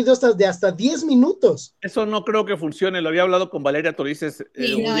implementar videos de hasta 10 minutos. Eso no creo que funcione, lo había hablado con Valeria Torices un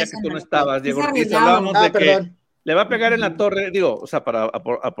día que tú no estabas, Diego Es Ortiz, arriesgado. hablábamos de perdón. que le va a pegar en la torre, digo, o sea, para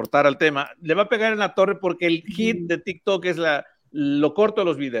aportar al tema, le va a pegar en la torre porque el hit de TikTok es lo corto de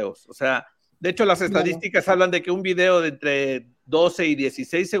los videos, o sea, de hecho las estadísticas hablan de que un video de entre 12 y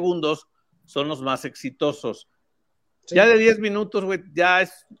 16 segundos son los más exitosos. Sí. Ya de 10 minutos, güey, ya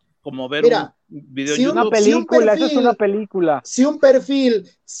es como ver un video en YouTube. Una película, eso es una película. Si un perfil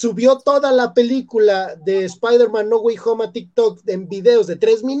subió toda la película de Spider-Man No Way Home a TikTok en videos de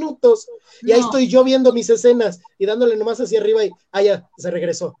 3 minutos, y ahí estoy yo viendo mis escenas y dándole nomás hacia arriba y ya, se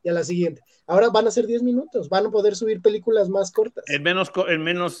regresó, y a la siguiente. Ahora van a ser 10 minutos, van a poder subir películas más cortas. En menos clips.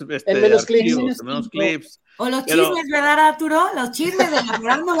 O los chismes, ¿verdad, Arturo? Los chismes de la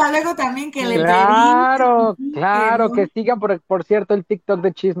farándula luego también que le Claro, que sigan, por cierto, el TikTok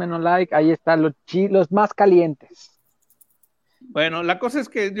de Chisme No Like, ahí están los más calientes. Bueno, la cosa es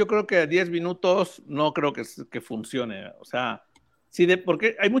que yo creo que a 10 minutos no creo que funcione, o sea,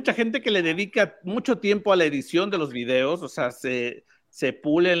 porque hay mucha gente que le dedica mucho tiempo a la edición de los videos, o sea, se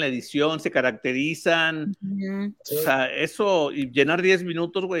pulen la edición, se caracterizan, o sea, eso, y llenar 10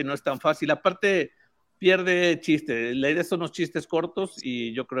 minutos, güey, no es tan fácil, aparte pierde chiste, la idea son los chistes cortos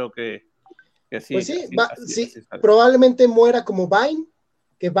y yo creo que sí. Pues sí, así probablemente muera como Vine,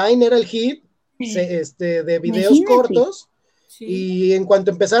 que Vine era el hit de videos cortos, y en cuanto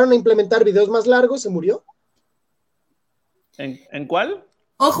empezaron a implementar videos más largos, se murió. ¿En cuál?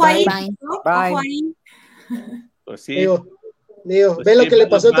 Ojo ahí, ojo ahí. Pues sí. Digo, pues ve lo que le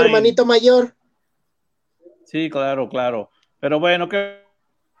pasó a tu hermanito mayor. Sí, claro. Pero bueno, ¿qué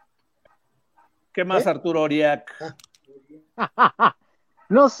más, Arturo Oriac?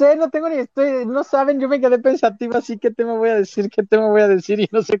 No sé, no tengo no saben, yo me quedé pensativa, así qué tema voy a decir y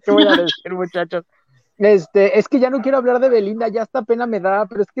no sé qué voy a decir, muchachos. Es que ya no quiero hablar de Belinda, ya hasta pena me da,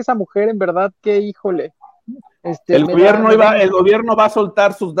 pero es que esa mujer, en verdad, que híjole. El gobierno va a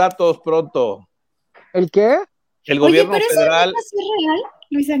soltar sus datos pronto. ¿El qué? El gobierno federal. ¿Es real,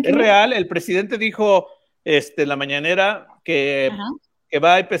 Luis Ángel? Es real, el presidente dijo en la mañanera que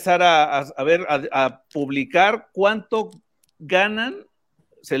va a empezar a publicar cuánto ganan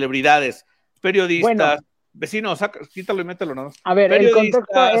celebridades, periodistas, vecinos, quítalo y mételo, ¿no? A ver, el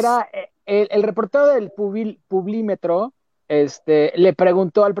contexto era, el reportero del Publímetro le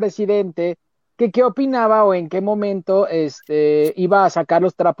preguntó al presidente que qué opinaba o en qué momento iba a sacar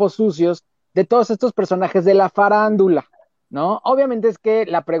los trapos sucios de todos estos personajes de la farándula, ¿no? Obviamente es que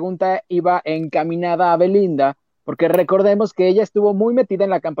la pregunta iba encaminada a Belinda, porque recordemos que ella estuvo muy metida en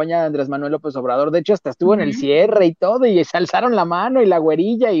la campaña de Andrés Manuel López Obrador, de hecho hasta estuvo en el cierre y todo, y se alzaron la mano y la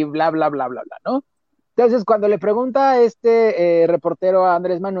güerilla y bla, bla, bla, bla, bla, ¿no? Entonces, cuando le pregunta a reportero a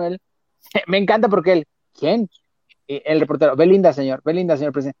Andrés Manuel, me encanta porque él, ¿quién? Y el reportero, Belinda, señor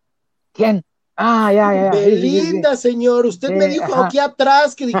presidente. ¿Quién? Ya. Belinda, sí. Señor, usted me dijo aquí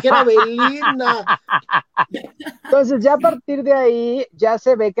atrás que dijera Belinda. Entonces, ya a partir de ahí, ya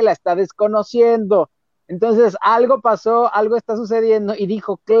se ve que la está desconociendo. Entonces, algo pasó, algo está sucediendo, y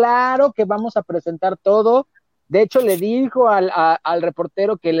dijo, claro que vamos a presentar todo. De hecho, le dijo al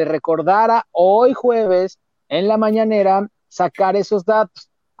reportero que le recordara hoy jueves, en la mañanera, sacar esos datos.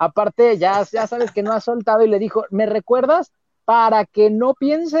 Aparte, ya sabes que no ha soltado, y le dijo, ¿me recuerdas? Para que no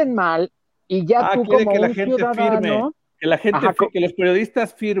piensen mal, y ya tú como que la un gente ciudadano... que los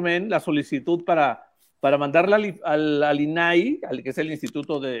periodistas firmen la solicitud para mandarla al INAI, que es el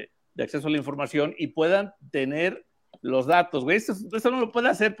Instituto de Acceso a la Información, y puedan tener los datos, güey. Eso no lo puede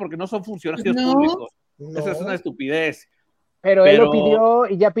hacer porque no son funcionarios públicos. No. Esa es una estupidez. Pero él lo pidió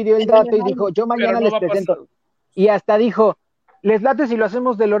y ya pidió el dato y dijo, yo mañana les presento. Y hasta dijo, ¿les late si lo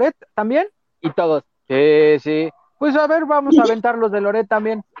hacemos de Loret también? Y todos, sí. Pues a ver, vamos a aventar los de Loret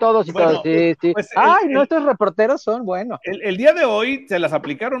también, todos y todos, sí. Pues nuestros reporteros son buenos. El día de hoy se las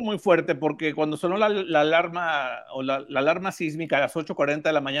aplicaron muy fuerte porque cuando sonó la alarma o la alarma sísmica a las 8:40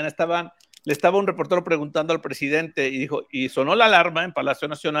 de la mañana le estaba un reportero preguntando al presidente y sonó la alarma en Palacio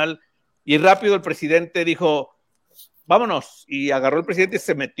Nacional y rápido el presidente dijo, vámonos, y agarró el presidente y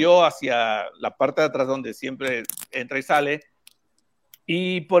se metió hacia la parte de atrás donde siempre entra y sale.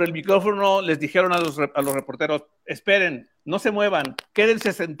 Y por el micrófono les dijeron a los reporteros, esperen, no se muevan,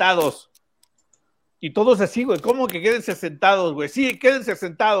 quédense sentados. Y todos así, güey, ¿cómo que quédense sentados, güey? Sí, quédense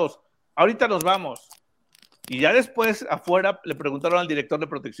sentados, ahorita nos vamos. Y ya después, afuera, le preguntaron al director de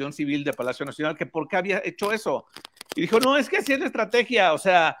Protección Civil de Palacio Nacional que por qué había hecho eso. Y dijo, no, es que así es la estrategia, o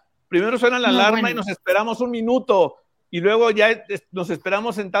sea, primero suena la alarma y nos esperamos un minuto. y luego ya nos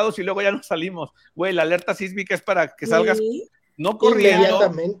esperamos sentados y luego ya nos salimos. Güey, la alerta sísmica es para que salgas, no corriendo.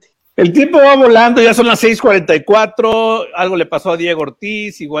 Inmediatamente. El tiempo va volando, ya son las 6:44, algo le pasó a Diego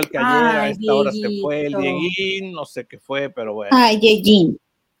Ortiz, igual que ayer, a esta hora se fue el Dieguín, no sé qué fue, pero bueno. Ay, Dieguín.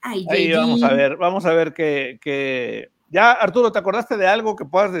 Ahí vamos a ver que... Ya, Arturo, ¿te acordaste de algo que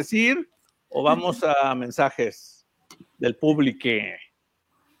puedas decir? ¿O vamos a mensajes del público?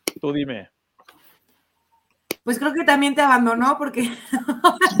 Tú dime. Pues creo que también te abandonó porque...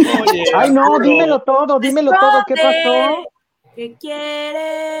 Oye, ay, no, dímelo todo, ¿qué pasó? ¿Qué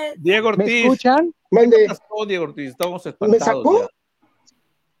quieres? Diego Ortiz. ¿Me escuchan? Mande. Diego Ortiz, estamos espantados. ¿Me sacó?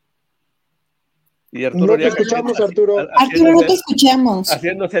 Y Arturo, no te escuchamos, Arturo. Arturo, no te escuchamos.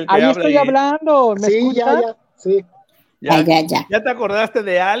 Haciéndose el que ahí habla estoy hablando. ¿Me escuchas? Sí. Ya. ¿Ya te acordaste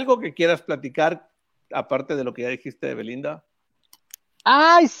de algo que quieras platicar, aparte de lo que ya dijiste de Belinda?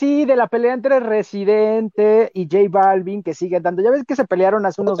 Ay, sí, de la pelea entre Residente y J Balvin, que sigue dando. Ya ves que se pelearon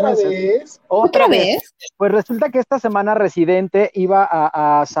hace unos meses. ¿Otra vez? Pues resulta que esta semana Residente iba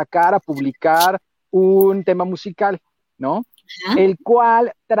a sacar, a publicar un tema musical, ¿no? El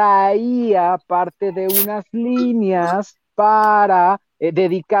cual traía parte de unas líneas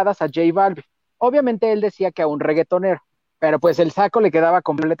dedicadas a J Balvin. Obviamente él decía que a un reggaetonero, pero pues el saco le quedaba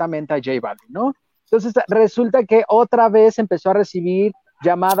completamente a J Balvin, ¿no? Entonces resulta que otra vez empezó a recibir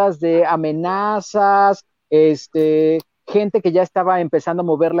llamadas de amenazas, gente que ya estaba empezando a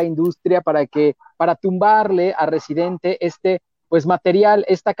mover la industria para tumbarle a Residente pues material,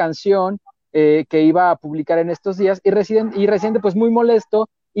 esta canción que iba a publicar en estos días, y Residente pues muy molesto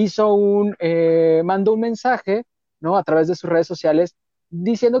mandó un mensaje, ¿no? A través de sus redes sociales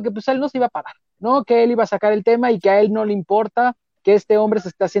diciendo que pues él no se iba a parar, ¿no? Que él iba a sacar el tema y que a él no le importa, que este hombre se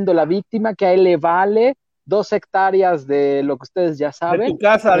está haciendo la víctima, que a él le vale 2 hectáreas de lo que ustedes ya saben. De tu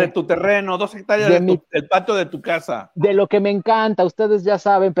casa, de tu terreno, 2 hectáreas del patio de tu casa. De lo que me encanta, ustedes ya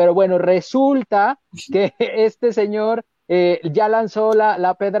saben, pero bueno, resulta que este señor ya lanzó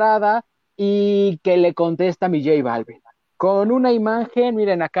la pedrada y que le contesta a mi J Balvin. Con una imagen,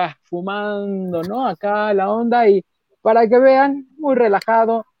 miren acá, fumando, ¿no? Acá la onda y para que vean, muy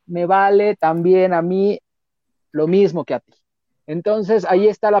relajado, me vale también a mí lo mismo que a ti. Entonces, ahí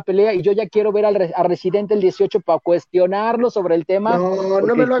está la pelea y yo ya quiero ver a Residente el 18 para cuestionarlo sobre el tema.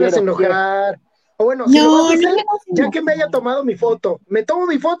 No me lo hagas enojar. O bueno, si lo vas a hacer, ya que me haya tomado mi foto. Me tomo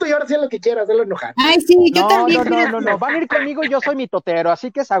mi foto y ahora sí lo que quieras, hazlo enojar. Ay, sí, yo también. No, van a ir conmigo y yo soy mi totero,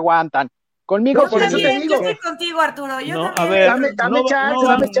 así que se aguantan. Conmigo, por eso te digo. Yo estoy contigo, Arturo. A ver, dame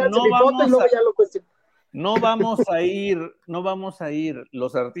chance mi foto y luego ya lo cuestiono. No vamos a ir,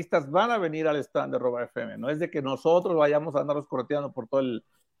 los artistas van a venir al stand de Roba FM, no es de que nosotros vayamos a andarlos correteando por todo el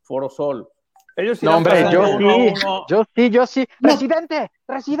Foro Sol. Ellos no, hombre, yo sí. No, Residente.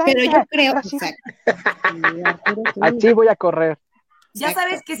 Pero yo creo Así voy a correr. Ya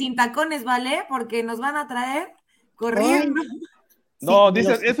sabes que sin tacones, ¿vale? Porque nos van a traer corriendo. No,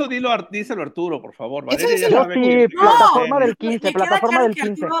 díselo Arturo, por favor. Valeria, plataforma del 15, plataforma del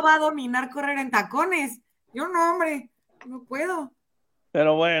 15. Arturo va a dominar correr en tacones. Yo no, hombre, no puedo.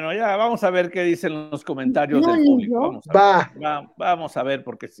 Pero bueno, ya vamos a ver qué dicen los comentarios del público. Vamos a ver,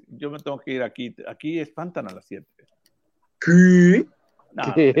 porque yo me tengo que ir aquí. Aquí espantan a las 7. ¿Qué?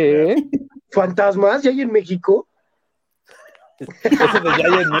 ¿Qué? ¿Fantasmas? ¿Ya hay en México? Eso de ya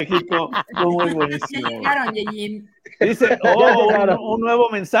hay en México fue muy buenísimo. Dice, un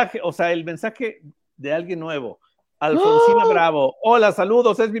nuevo mensaje, o sea, el mensaje de alguien nuevo. Alfonsina Bravo. Hola,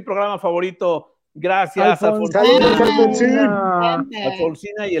 saludos, es mi programa favorito. Gracias, Alfonsina.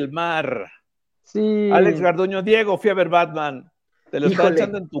 Alfonsina y el mar. Sí. Alex Garduño, Diego, fui a ver Batman. Te lo está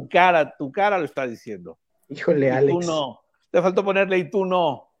echando en tu cara lo está diciendo. Híjole, y Alex. Tú no. Te faltó ponerle y tú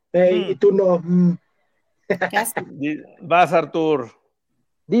no. Y tú no. Vas, Artur.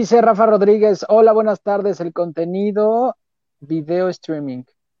 Dice Rafa Rodríguez, hola, buenas tardes, el contenido video streaming.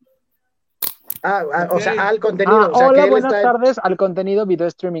 O sea, al contenido. O sea, hola, buenas tardes, al contenido video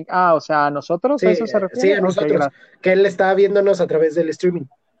streaming. O sea, ¿a nosotros? Sí, ¿A eso se refiere? Sí, a nosotros. Que él está viéndonos a través del streaming.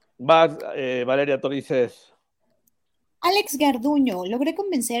 Vas, Valeria, tú dices. Alex Garduño, logré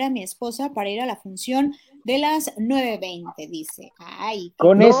convencer a mi esposa para ir a la función de las 9:20, dice. Ay,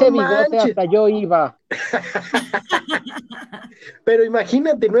 con ese bigote hasta yo iba. Pero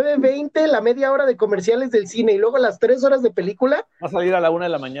imagínate, 9:20, la media hora de comerciales del cine y luego las 3 horas de película. Va a salir a la 1 de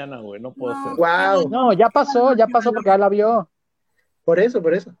la mañana, güey, no puedo ser. Wow. No, ya pasó porque ya la vio. Por eso.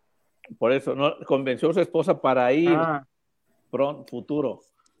 Por eso, no, convenció a su esposa para ir pronto, futuro.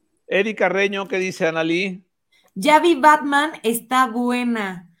 Eddie Carreño, ¿qué dice Analí? Ya vi Batman, está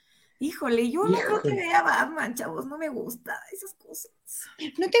buena. Híjole, yo no creo que vea Batman, chavos, no me gusta esas cosas.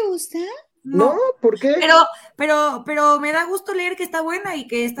 ¿No te gusta? No, ¿por qué? Pero me da gusto leer que está buena y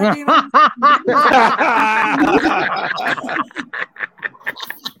que está bien.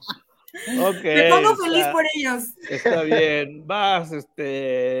 Okay, me pongo feliz por ellos. Está bien. Vas,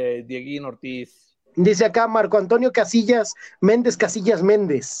 Dieguín Ortiz. Dice acá Marco Antonio Casillas Méndez.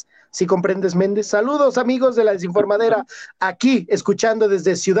 Si comprendes, Méndez. Saludos, amigos de la Desinformadera. Aquí, escuchando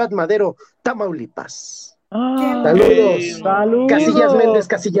desde Ciudad Madero, Tamaulipas. Saludos. Saludos.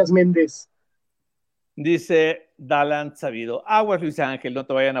 Casillas Méndez. Dice Dalan Sabido. Aguas, Luis Ángel, no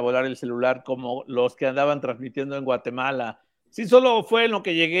te vayan a volar el celular como los que andaban transmitiendo en Guatemala. Sí, solo fue en lo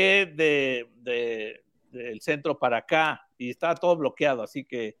que llegué del centro para acá y estaba todo bloqueado, así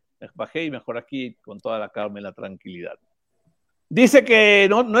que bajé y mejor aquí con toda la calma y la tranquilidad. Dice que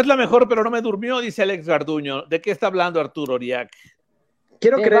no es la mejor, pero no me durmió, dice Alex Garduño. ¿De qué está hablando Arturo Oriac?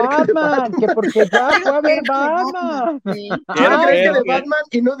 Quiero creer que de Batman, que porque ya fue a ver Batman. Quiero creer que de Batman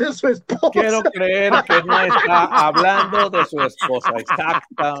y no de su esposa. Quiero creer que no está hablando de su esposa,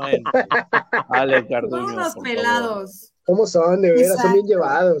 exactamente. Alex Garduño. Son unos pelados. ¿Cómo son? De veras, son bien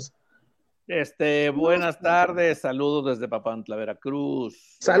llevados. Buenas tardes, saludos desde Papantla,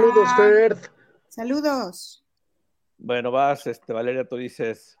 Veracruz. Saludos, Ferd. Saludos. Bueno, vas, Valeria, tú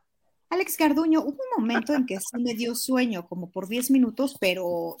dices. Alex Garduño, hubo un momento en que sí me dio sueño, como por 10 minutos,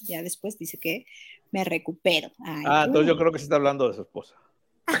 pero ya después dice que me recupero. Ay, entonces yo creo que se está hablando de su esposa.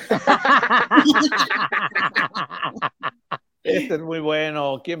 Este es muy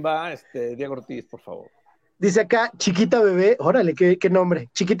bueno. ¿Quién va? Diego Ortiz, por favor. Dice acá, Chiquita Bebé, órale, qué nombre.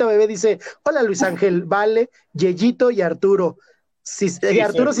 Chiquita Bebé dice, hola Luis Ángel, Vale, Yeyito y Arturo.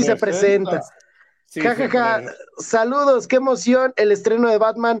 Arturo sí se presenta. Ja. Saludos, qué emoción el estreno de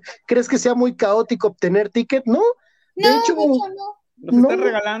Batman. ¿Crees que sea muy caótico obtener ticket? No, de hecho, no. Los están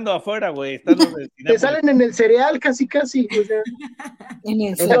regalando afuera, güey. Te salen en el cereal casi. O sea.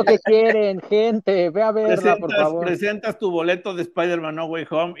 Es lo que quieren, gente. Ve a verla, por favor. Presentas tu boleto de Spider-Man No Way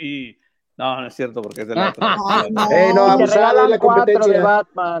Home y... No es cierto, porque es de la otra. No, abusada de la competencia. De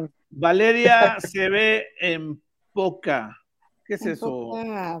Batman. Valeria se ve en poca. ¿Qué es eso?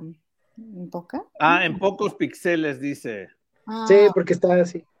 ¿En poca? En pocos píxeles, dice. Sí, porque está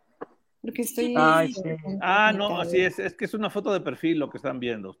así. Porque estoy... sí. No, así es que es una foto de perfil lo que están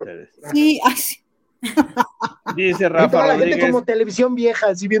viendo ustedes. Sí, sí. Dice Rafa la Rodríguez. gente como televisión vieja,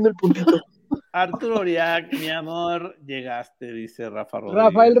 así viendo el puntito. Arturo Oriac, mi amor, llegaste, dice Rafa Rodríguez.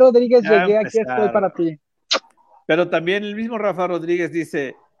 Rafael Rodríguez, llegué, aquí estoy para ti. Pero también el mismo Rafa Rodríguez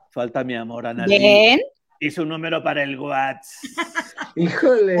dice, falta mi amor, Analí. ¿Bien? Y su número para el WhatsApp.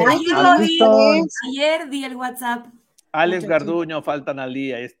 Híjole. Ayer di el WhatsApp. Alex Garduño, falta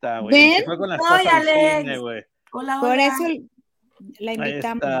Analí, ahí está, güey. ¿Ven? Fue con la esposa del cine, güey. Hola. Por eso la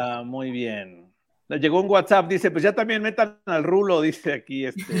invitamos. Ahí está, muy bien. Llegó un WhatsApp, dice, pues ya también metan al Rulo, dice aquí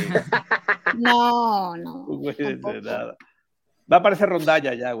No. Güey, nada. Va a aparecer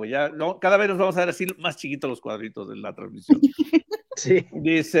rondalla ya, güey. Cada vez nos vamos a ver así más chiquitos los cuadritos de la transmisión. Sí.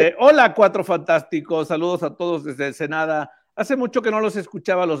 Dice, hola, Cuatro Fantásticos, saludos a todos desde Ensenada. Hace mucho que no los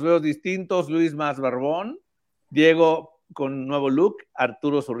escuchaba, los veo distintos. Luis más barbón, Diego con nuevo look,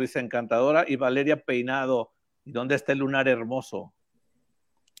 Arturo su risa encantadora y Valeria peinado. ¿Y dónde está el lunar hermoso?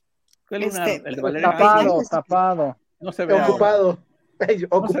 ¿Qué lunar? El de Valeria. Tapado. No se ve. Ocupado.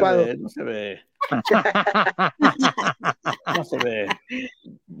 Ocupado. No se ve. No se ve.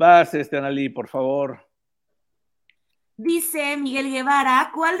 Vas, Analí, por favor. Dice Miguel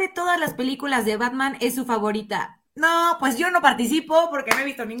Guevara, ¿cuál de todas las películas de Batman es su favorita? No, pues yo no participo porque no he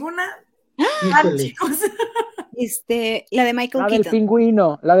visto ninguna. Chicos. La de Michael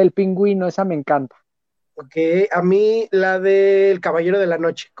Keaton. La del pingüino, esa me encanta. Ok, a mí la del Caballero de la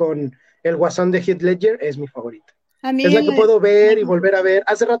Noche con el Guasón de Heath Ledger es mi favorita. Es la que puedo ver y volver a ver.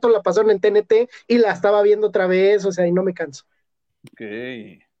 Hace rato la pasaron en TNT y la estaba viendo otra vez, o sea, y no me canso. Ok.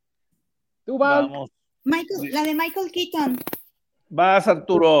 Tú vas. Vamos. La de Michael Keaton. Vas,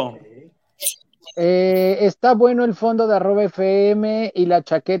 Arturo. Está bueno el fondo de @FM y la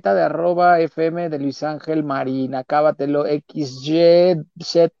chaqueta de @FM de Luis Ángel Marín. Acábatelo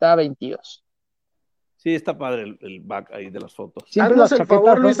XYZ22. Sí, está padre el back ahí de las fotos. Haznos el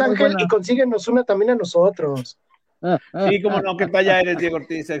favor, Luis Ángel, y consíguenos una también a nosotros. Sí, como no, ¿qué talla eres, Diego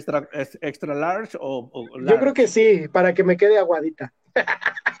Ortiz? ¿Extra large o large? Yo creo que sí, para que me quede aguadita.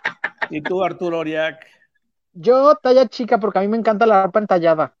 ¿Y tú, Arturo Oriac? Yo talla chica porque a mí me encanta la ropa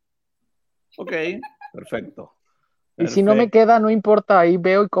entallada. Ok, perfecto. Y si no me queda, no importa, ahí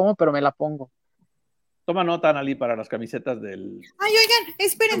veo y como, pero me la pongo. Toma nota, Analí, para las camisetas del... Ay, oigan,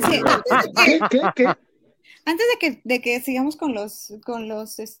 espérense. ¿Qué? Antes de que sigamos con los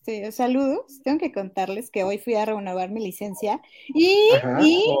saludos, tengo que contarles que hoy fui a renovar mi licencia y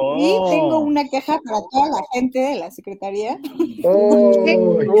tengo una queja para toda la gente de la secretaría.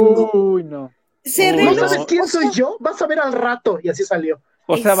 Uy, no. ¿No sabes quién soy yo? Vas a ver al rato, y así salió.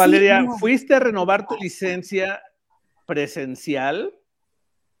 O sea, Valeria, no. ¿fuiste a renovar tu licencia presencial?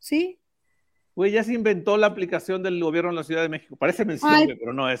 Sí. Güey, ya se inventó la aplicación del gobierno de la Ciudad de México. Parece mención,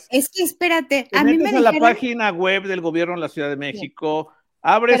 pero no es. Es que espérate, Te a mí me metes dijeron... a la página web del gobierno de la Ciudad de México,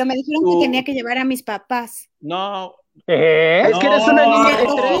 abres Pero me dijeron que tenía que llevar a mis papás. No. Es que eres una niña de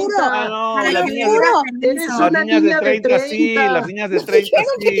 30. No, las niñas eres una niña de 30. Sí, las niñas de 30 dijeron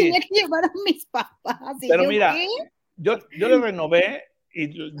sí. que tenía que llevar a mis papás. Pero mira, yo le renové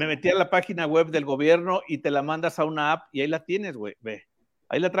y me metí a la página web del gobierno y te la mandas a una app y ahí la tienes, güey, ve.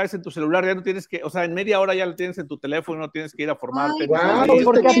 Ahí la traes en tu celular, ya no tienes que, o sea, en media hora ya la tienes en tu teléfono, no tienes que ir a formarte.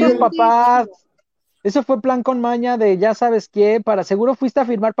 ¿Por qué a tus papás? Eso fue plan con maña de ya sabes qué, para seguro fuiste a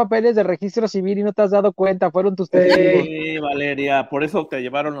firmar papeles de registro civil y no te has dado cuenta, fueron tus testigos. Sí, Valeria, por eso te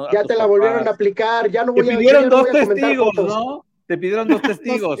llevaron ya te la volvieron a aplicar, ya no voy a... Te pidieron dos testigos, ¿no? Te pidieron dos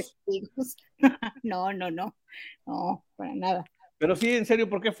testigos. No, para nada. Pero sí, en serio,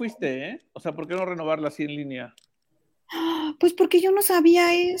 ¿por qué fuiste, eh? O sea, ¿por qué no renovarla así en línea? Pues porque yo no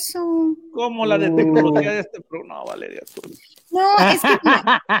sabía eso. ¿Cómo la de tecnología de este programa? No, Valeria, tú. No, es que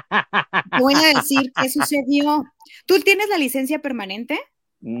mira, voy a decir qué sucedió. ¿Tú tienes la licencia permanente?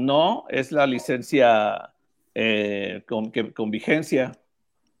 No, es la licencia con vigencia.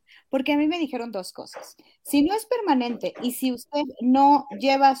 Porque a mí me dijeron dos cosas. Si no es permanente y si usted no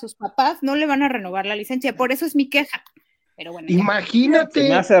lleva a sus papás, no le van a renovar la licencia. Por eso es mi queja. Pero bueno, imagínate. Se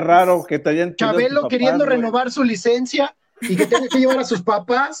me hace raro que te hayan Chabelo queriendo renovar su licencia y que tenga que llevar a sus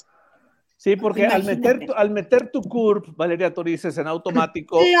papás. Sí, porque al meter tu CURP, Valeria Torices, en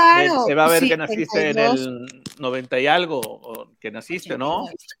automático, claro, se va a ver sí, que naciste 32. En el 90 y algo, o que naciste, 82, ¿no?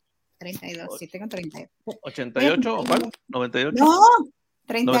 32, sí, tengo 32. ¿88 o cuál? ¿98? No,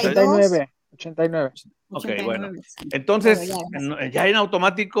 32. 89. Ok, bueno. Entonces, ya en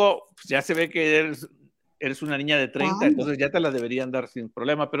automático, pues ya se ve que eres una niña de 30, entonces ya te la deberían dar sin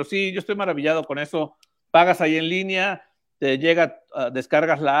problema. Pero sí, yo estoy maravillado con eso. Pagas ahí en línea, te llega,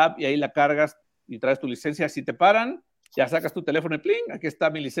 descargas la app y ahí la cargas y traes tu licencia. Si te paran, ya sacas tu teléfono y ¡pling! Aquí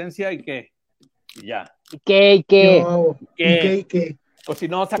está mi licencia y ¿qué? Y ya. ¿Y qué? O si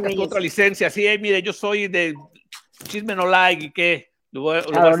no, sacas tu otra licencia. Sí, mire, yo soy de Chisme No Like y ¿qué?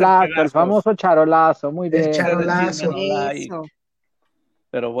 Charolazo, el famoso charolazo, muy bien. El charolazo.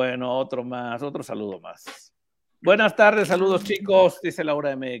 Pero bueno, otro saludo más. Buenas tardes, saludos chicos, dice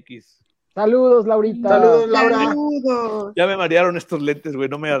Laura MX. Saludos, Laurita. Saludos, Laura. Saludos. Ya me marearon estos lentes, güey,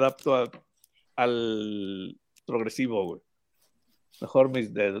 no me adapto al progresivo, güey. Mejor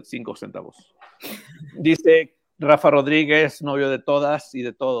mis de 5 centavos. Dice Rafa Rodríguez, novio de todas y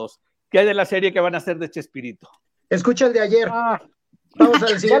de todos. ¿Qué hay de la serie que van a hacer de Chespirito? Escucha el de ayer. Vamos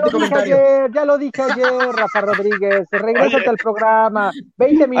al siguiente comentario. Ya lo dije ayer, Rafa Rodríguez. Regrésate al programa.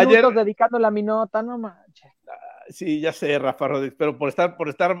 20 minutos dedicándole a mi nota, no manches. Sí, ya sé, Rafa Rodríguez, pero por estar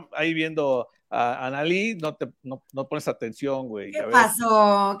ahí viendo a Analí, no pones atención, güey. ¿Qué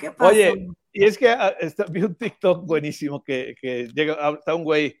pasó? Oye, y es que vi un TikTok buenísimo que llega, está un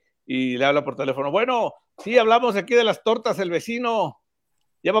güey y le habla por teléfono. Bueno, sí, hablamos aquí de las tortas, el vecino.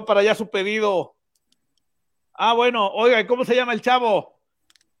 Ya va para allá su pedido. Ah, bueno, oiga, ¿cómo se llama el chavo?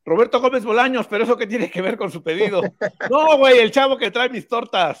 Roberto Gómez Bolaños, pero ¿eso qué tiene que ver con su pedido? No, güey, el chavo que trae mis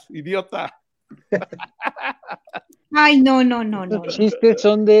tortas, idiota. Ay, no. Los chistes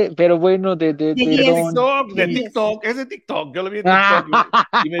son pero bueno, de TikTok, es de TikTok, yo lo vi en TikTok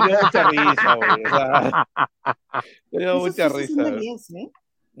y me dio mucha risa, güey. O sea, me dio mucha risa.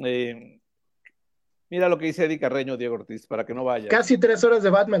 Mira lo que dice Eddie Carreño, Diego Ortiz, para que no vaya. Casi 3 horas de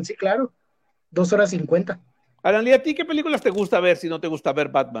Batman, sí, claro. 2 horas 50. Aralí, ¿a ti qué películas te gusta ver si no te gusta ver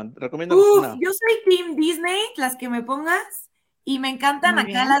Batman? Recomiendo una. Yo soy Team Disney, las que me pongas, y me encantan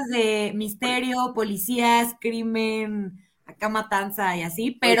acá las de misterio, policías, crimen, acá matanza y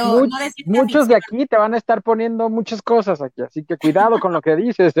así, pero no de muchos de aquí te van a estar poniendo muchas cosas aquí, así que cuidado con lo que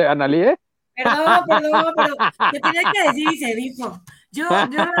dices, Analí, ¿eh? Perdón, pero te tenía que decir y se dijo. Yo la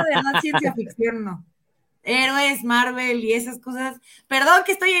verdad ciencia ficción no. Héroes, Marvel y esas cosas. Perdón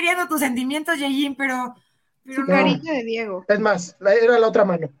que estoy hiriendo tus sentimientos, Yejin, pero su carita de Diego. Es más, era la otra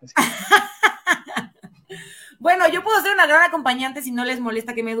mano. Bueno, yo puedo ser una gran acompañante si no les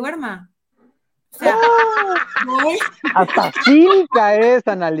molesta que me duerma. O sea, hasta cínica es,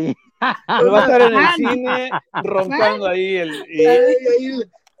 Analí. Va a estar en el cine roncando ahí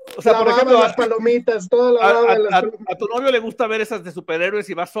o sea, por ejemplo, las palomitas, todo la ¿A tu novio le gusta ver esas de superhéroes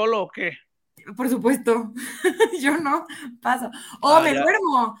y va solo o qué? Por supuesto. Yo no paso. Me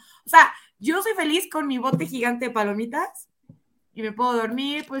duermo. O sea, yo soy feliz con mi bote gigante de palomitas y me puedo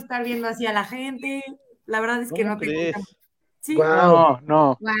dormir, puedo estar viendo así a la gente. La verdad es que no tengo... Sí. Wow.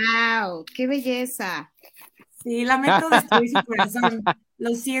 No. Wow, qué belleza. Sí, lamento destruir su corazón.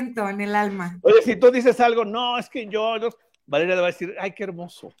 Lo siento en el alma. Oye, si tú dices algo, no, es que yo, Valeria le va a decir, ay, qué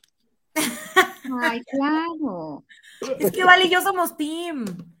hermoso. Ay, claro. Es que Vale y yo somos team.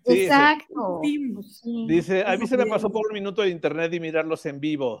 Sí, exacto. Team. Sí. Dice, a mí se me pasó por un minuto de internet y mirarlos en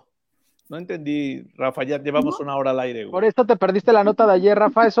vivo. No entendí, Rafa, ya llevamos una hora al aire, güey. Por eso te perdiste la nota de ayer,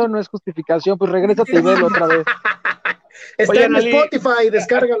 Rafa, eso no es justificación, pues regrésate y velo otra vez. Está en Spotify,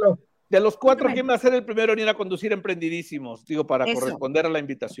 descárgalo. De los 4, ¿quién va a ser el primero en ir a conducir Emprendidísimos? Digo, para corresponder a la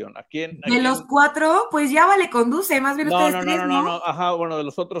invitación. ¿A quién? De los 4, pues ya Vale conduce, más bien ustedes 3, ¿no? Ajá, bueno, de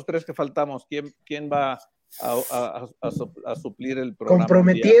los otros 3 que faltamos, ¿quién va a suplir el programa?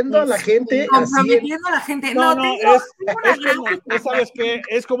 Comprometiendo a la gente. Comprometiendo a la gente. ¿Sabes qué?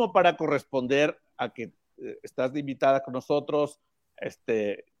 Es como para corresponder a que estás invitada con nosotros,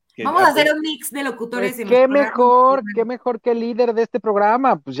 Vamos a hacer un mix de locutores. Pues qué mejor que el líder de este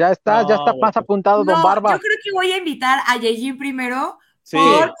programa. Pues ya está más apuntado, don Barba. Yo creo que voy a invitar a Yejin primero,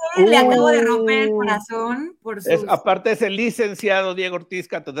 porque le acabo de romper el corazón. Aparte es el licenciado Diego Ortiz,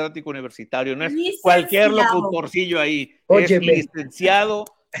 catedrático universitario. No es cualquier locutorcillo ahí. Óyeme. Es licenciado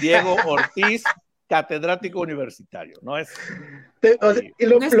Diego Ortiz, catedrático universitario. No es...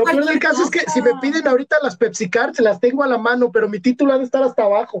 Lo peor del caso es que si me piden ahorita las Pepsi Cards, las tengo a la mano, pero mi título ha de estar hasta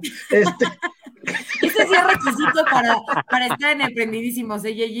abajo. Ese sí es requisito para estar en Emprendidísimos,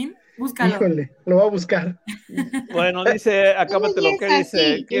 ¿eh, Yejin? Búscalo. Híjole, lo voy a buscar. Bueno, dice, acábatelo,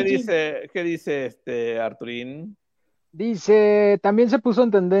 ¿qué dice Arturín? Dice, también se puso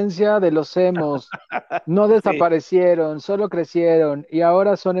en tendencia de los emos, no desaparecieron, solo crecieron y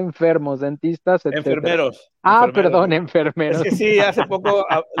ahora son enfermos, dentistas, etc. Enfermeros. Perdón, enfermeros. Es que sí, hace poco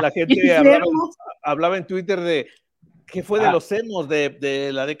la gente hablaba en Twitter de que fue de los emos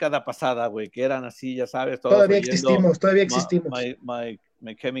de la década pasada, güey, que eran así, ya sabes. Todavía existimos.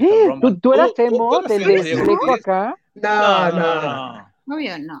 My Chemical Romance. ¿Tú eras emo del Greco acá? No.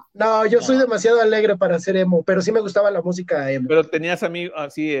 Obvio, no. No, yo soy demasiado alegre para ser emo, pero sí me gustaba la música emo. ¿Pero tenías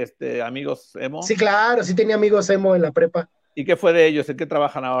amigos emo? Sí, claro, sí tenía amigos emo en la prepa. ¿Y qué fue de ellos? ¿En qué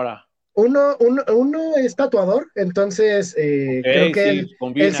trabajan ahora? Uno es tatuador, entonces creo que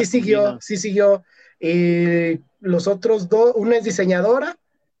él sí siguió. Y los otros 2, una es diseñadora.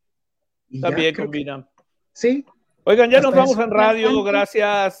 También combinan. Sí. Oigan, ya nos vamos en radio.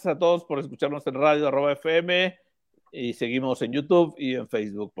 Gracias a todos por escucharnos en radio @FM. Y seguimos en YouTube y en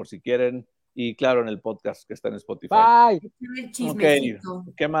Facebook, por si quieren. Y claro, en el podcast que está en Spotify. Bye. Okay.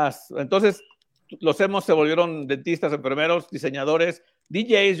 ¿Qué más? Entonces, los emos se volvieron dentistas, enfermeros, diseñadores,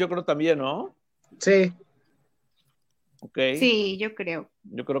 DJs, yo creo también, ¿no? Sí. Okay. Sí, yo creo.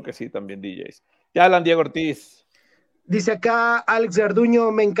 Yo creo que sí, también DJs. Ya hablan Diego Ortiz. Dice acá Alex Garduño,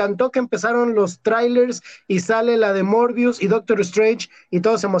 me encantó que empezaron los trailers y sale la de Morbius y Doctor Strange y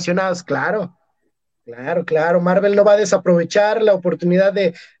todos emocionados. Claro, Marvel no va a desaprovechar la oportunidad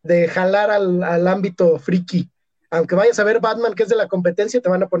de jalar al ámbito friki. Aunque vayas a ver Batman, que es de la competencia, te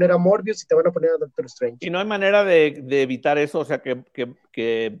van a poner a Morbius y te van a poner a Doctor Strange. Y no hay manera de evitar eso, o sea,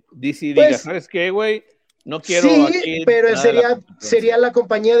 que DC diga, ¿sabes qué, güey? No quiero. Sí, aquí pero sería la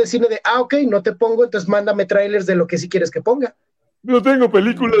compañía de cine de, ok, no te pongo, entonces mándame trailers de lo que sí quieres que ponga. No tengo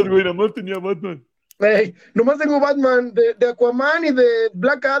películas, güey, nada más tenía Batman. Nomás tengo Batman, de Aquaman y de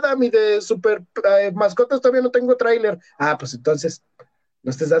Black Adam y de Super Mascotas todavía no tengo tráiler. Pues entonces no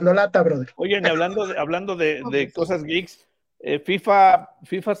estés dando lata, brother. Oye, hablando de cosas geeks, FIFA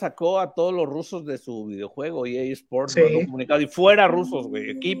sacó a todos los rusos de su videojuego, EA Sports, Sí. mandó un comunicado, y fuera rusos, güey,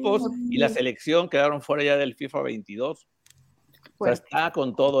 equipos y la selección quedaron fuera ya del FIFA 22. O sea, está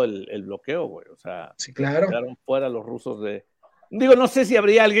con todo el bloqueo, güey, o sea, sí, claro. Quedaron fuera los rusos de... Digo, no sé si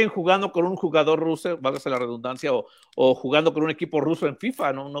habría alguien jugando con un jugador ruso, válgase la redundancia, o jugando con un equipo ruso en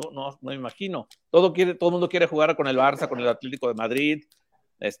FIFA, no me imagino. Todo el mundo quiere jugar con el Barça, con el Atlético de Madrid,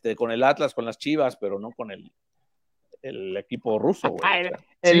 con el Atlas, con las Chivas, pero no con el equipo ruso, güey.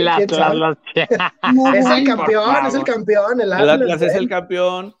 El Atlas. Es el campeón, el Atlas. El Atlas es el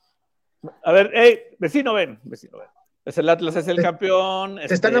campeón. A ver, vecino ven. Es el Atlas, es el campeón.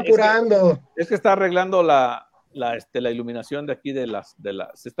 Se están apurando. Es que está arreglando la iluminación de aquí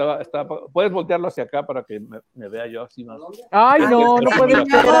puedes voltearlo hacia acá para que me vea yo así más. Ay, no puede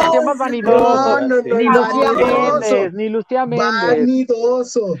ser, así más vanidoso. Ni Lucía Méndez.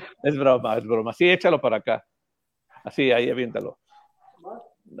 Vanidoso. Es broma. Sí, échalo para acá. Así, ahí aviéntalo.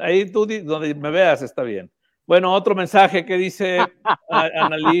 Ahí tú, donde me veas, está bien. Bueno, otro mensaje que dice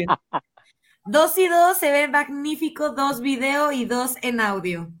Analí. 2 y 2 se ve magnífico, 2 video y 2 en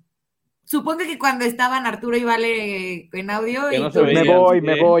audio. Supongo que cuando estaban Arturo y Vale en audio. Que Y no se tú- veían,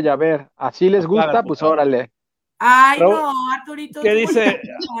 me voy, a ver. Así les gusta, Apaga tu pues cámara. órale. Ay, Raúl, no, Arturito. ¿Qué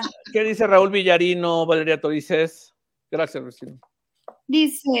tú- dice Raúl Villarino, Valeria Torices? Gracias, vecino.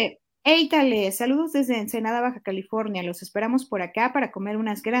 Dice, Eitale, saludos desde Ensenada, Baja California. Los esperamos por acá para comer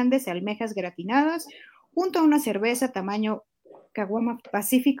unas grandes almejas gratinadas junto a una cerveza tamaño caguama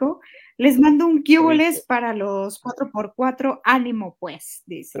Pacífico. Les mando un cúboles para los 4x4. Ánimo, pues,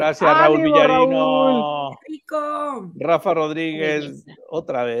 dice. Gracias, Raúl ¡Ánimo, Villarino. Raúl! Rico. Rafa Rodríguez, Belleza.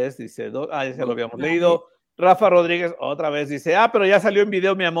 otra vez, dice. Ya se lo habíamos leído. Rafa Rodríguez, otra vez, dice. Pero ya salió en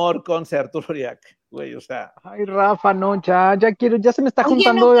video, mi amor, con Arturo Uriac. Güey, o sea. Ay, Rafa, no, ya quiero, ya se me está Oye,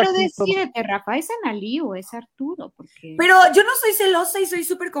 juntando no, pero aquí todo. decídete, Rafa, ¿es Analí o es Arturo? Porque... Pero yo no soy celosa y soy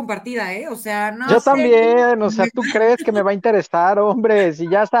súper compartida, ¿eh? O sea, no Yo sé. también, o sea, ¿tú crees que me va a interesar, hombre? Si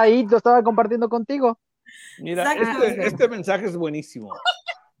ya está ahí, lo estaba compartiendo contigo. Mira, Exacto. este mensaje es buenísimo.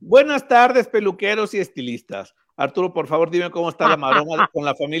 Buenas tardes, peluqueros y estilistas. Arturo, por favor, dime cómo está la maroma con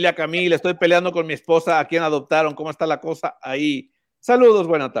la familia Camil. Estoy peleando con mi esposa, a quien adoptaron. ¿Cómo está la cosa ahí? Saludos,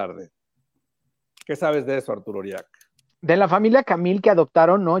 buena tarde. ¿Qué sabes de eso, Arturo Uriac? De la familia Camil que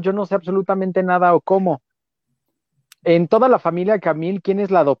adoptaron, no, yo no sé absolutamente nada o cómo. En toda la familia Camil, ¿quién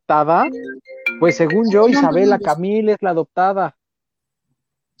es la adoptada? Pues según yo, Isabela Camil es la adoptada.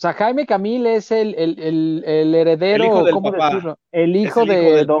 O sea, Jaime Camil es el heredero, El hijo del ¿cómo papá. decirlo? El Es hijo el hijo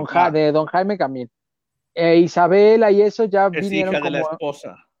de del papá. de don Jaime Camil. Isabela y eso ya Es vinieron hija de la como...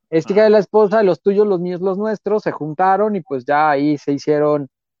 esposa. Es hija de la esposa, los tuyos, los míos, los nuestros, se juntaron y pues ya ahí se hicieron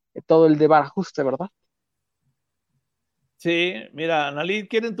todo el desbarajuste, ¿verdad? Sí, mira, Analí,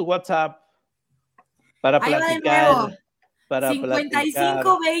 ¿quieren tu WhatsApp para Ahí va de platicar? nuevo. Para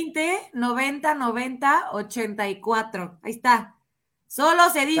 55 20 90 90 84. Ahí está. Solo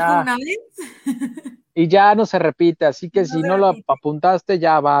se dijo Ya. una vez. Y ya no se repite, así que No si se no lo repite. apuntaste,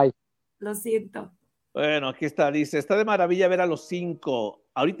 ya va. Lo siento. Bueno, aquí está, dice, está de maravilla ver a los 5.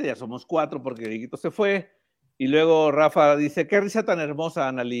 Ahorita ya somos 4 porque Dieguito se fue. Y luego Rafa dice, qué risa tan hermosa,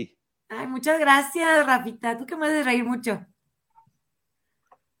 Analí. Ay, muchas gracias, Rafita. Tú que me haces reír mucho.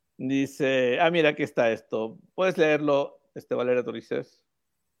 Dice, mira, aquí está esto. ¿Puedes leerlo, Valeria Torices?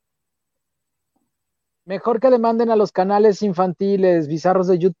 Mejor que le manden a los canales infantiles bizarros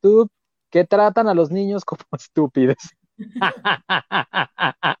de YouTube que tratan a los niños como estúpidos.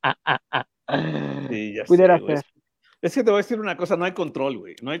 Sí, ya Pudiera sé, güey. ser. Es que te voy a decir una cosa, no hay control,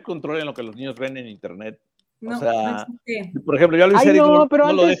 güey. No hay control en lo que los niños ven en internet. No, o sea, no existe. por ejemplo, yo a Luis Ay, Eric no, pero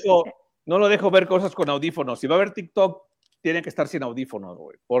antes... no lo dejo ver cosas con audífonos. Si va a ver TikTok, tiene que estar sin audífonos,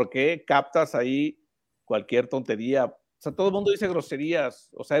 güey. Porque captas ahí cualquier tontería. O sea, todo el mundo dice groserías.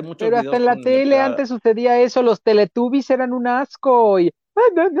 O sea, hay muchos Pero videos hasta en la con tele letrada. antes sucedía eso, los Teletubbies eran un asco y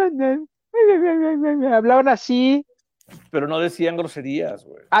hablaban así. Pero no decían groserías,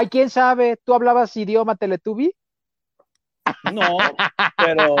 güey. Ay, quién sabe, ¿tú hablabas idioma Teletubby? No,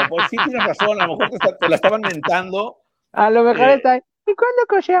 pero pues sí tienes razón, a lo mejor te la estaban mentando. A lo mejor está. ¿Y cuándo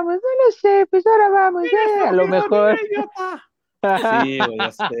coseamos? No lo sé, pues ahora vamos. A lo mejor. Sí,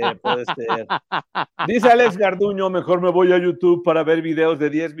 ya sé, puede ser. Dice Alex Garduño, mejor me voy a YouTube para ver videos de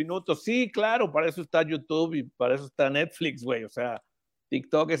 10 minutos. Sí, claro, para eso está YouTube y para eso está Netflix, güey. O sea,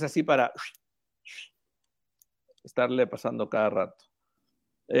 TikTok es así para estarle pasando cada rato.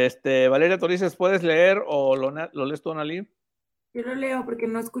 Valeria Torices, ¿puedes leer o lo lees tú, Analí? Yo lo leo porque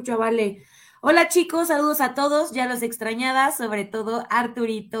no escucho a Vale. Hola chicos, saludos a todos, ya los extrañaba, sobre todo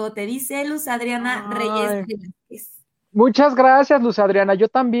Arturito. Te dice Luz Adriana Reyes Velázquez. Muchas gracias, Luz Adriana, yo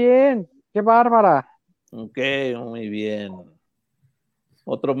también. Qué bárbara. Ok, muy bien.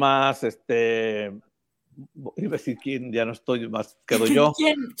 Otro más, iba a decir quién, ya no estoy, más quedo yo.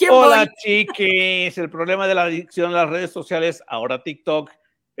 ¿Quién Hola, voy? chiquis. El problema de la adicción a las redes sociales, ahora TikTok,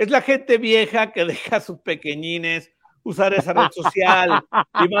 es la gente vieja que deja a sus pequeñines usar esa red social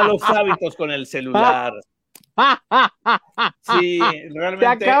y malos hábitos con el celular. Sí,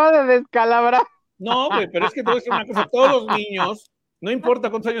 realmente. Te acaba de descalabrar. No, güey, pero es que te voy a decir una cosa, todos los niños, no importa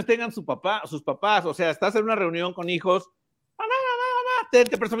cuántos años tengan sus papás, o sea, estás en una reunión con hijos, te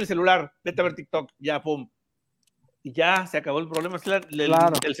presto mi celular, vete a ver TikTok, ya, pum. Y ya, se acabó el problema. Es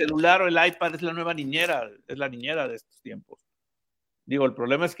el celular o el iPad es la nueva niñera, es la niñera de estos tiempos. Digo, el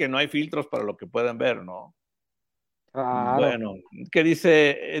problema es que no hay filtros para lo que pueden ver, ¿no? Claro. Bueno, ¿qué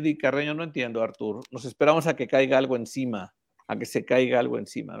dice Eddie Carreño? No entiendo, Artur. Nos esperamos a que caiga algo encima, a que se caiga algo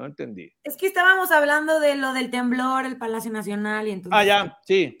encima, no entendí. Es que estábamos hablando de lo del temblor, el Palacio Nacional y entonces... Ya,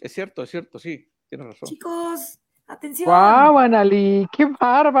 sí, es cierto, sí, tienes razón. Chicos, atención. ¡Guau, Analí! ¡Qué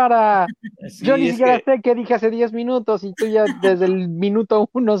bárbara! Sí, Yo ni siquiera sé qué dije hace 10 minutos y tú ya desde el minuto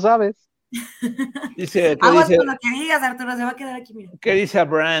 1 sabes. Dice, Aguas con lo que digas, Arturo, se va a quedar aquí, mira. ¿Qué dice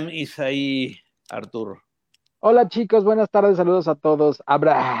Abraham Isaí, Arturo? Hola chicos, buenas tardes, saludos a todos.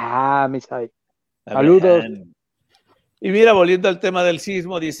 Abraham, Isai. Saludos. Y mira, volviendo al tema del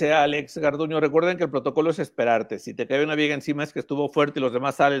sismo, dice Alex Garduño, recuerden que el protocolo es esperarte. Si te cae una viga encima es que estuvo fuerte y los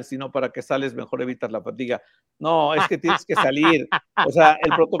demás salen, sino para que sales mejor evitas la fatiga. No, es que tienes que salir. O sea,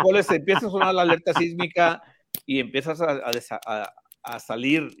 el protocolo es, empieza a sonar la alerta sísmica y empiezas a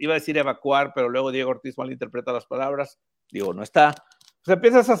salir, iba a decir evacuar, pero luego Diego Ortiz malinterpreta las palabras. Digo, no está. O sea,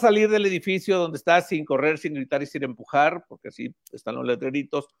 empiezas a salir del edificio donde estás sin correr, sin gritar y sin empujar, porque así están los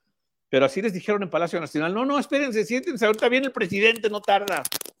letreritos. Pero así les dijeron en Palacio Nacional, no, espérense, siéntense, ahorita viene el presidente, no tarda.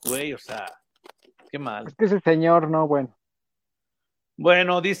 Güey, o sea, qué mal. Es que ese señor, no, bueno.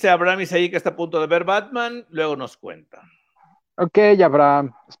 Bueno, dice Abraham Isaí que está a punto de ver Batman, luego nos cuenta. Ok,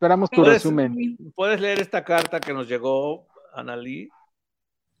 Abraham, esperamos tu resumen. ¿Puedes leer esta carta que nos llegó, Analí?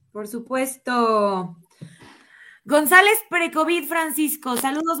 Por supuesto. González Precovid Francisco,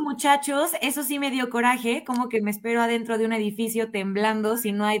 saludos muchachos, eso sí me dio coraje, como que me espero adentro de un edificio temblando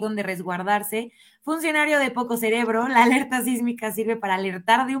si no hay donde resguardarse. Funcionario de poco cerebro, la alerta sísmica sirve para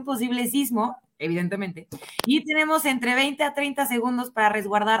alertar de un posible sismo, evidentemente, y tenemos entre 20 a 30 segundos para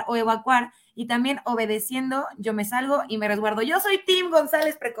resguardar o evacuar, y también obedeciendo, yo me salgo y me resguardo. Yo soy Team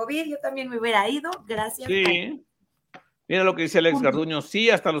González Precovid, yo también me hubiera ido, gracias. Sí. Mira lo que dice Alex Garduño, sí,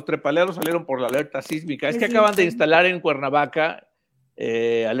 hasta los trepaleros salieron por la alerta sísmica. Es que acaban de instalar en Cuernavaca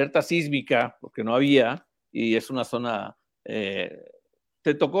alerta sísmica, porque no había, y es una zona...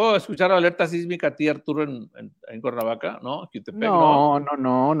 ¿Te tocó escuchar la alerta sísmica a ti, Arturo, en Cuernavaca? ¿No?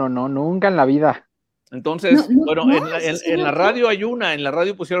 No, nunca en la vida. Entonces, en la radio hay una, en la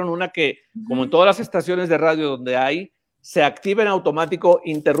radio pusieron una que, como en todas las estaciones de radio donde hay, se activa en automático,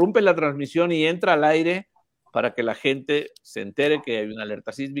 interrumpe la transmisión y entra al aire para que la gente se entere que hay una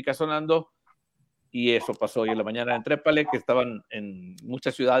alerta sísmica sonando, y eso pasó hoy en la mañana en Trépale, que estaban en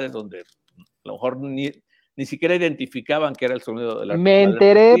muchas ciudades donde a lo mejor ni siquiera identificaban que era el sonido de la alerta. Me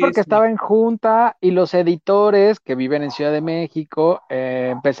enteré porque estaba en junta y los editores que viven en Ciudad de México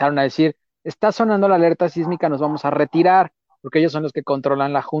empezaron a decir, está sonando la alerta sísmica, nos vamos a retirar, porque ellos son los que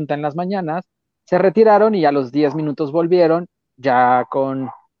controlan la junta en las mañanas. Se retiraron y a los 10 minutos volvieron, ya con...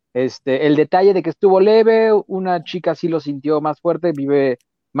 el detalle de que estuvo leve, una chica sí lo sintió más fuerte, vive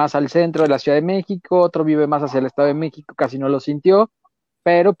más al centro de la Ciudad de México, otro vive más hacia el Estado de México, casi no lo sintió,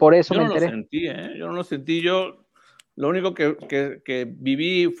 pero por eso me enteré. Yo no lo sentí, yo lo único que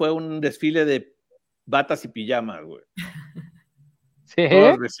viví fue un desfile de batas y pijamas, güey. ¿Sí? Todas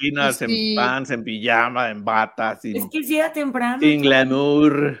las vecinas en pants, en pijama, en batas. Es que sí era temprano. Sin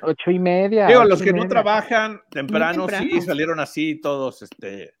glamour. 8:30. Digo, los que no trabajan temprano, sí salieron así todos,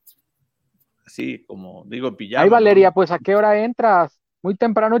 así como digo, en pijama. Ay, Valeria, ¿no? Pues ¿a qué hora entras? Muy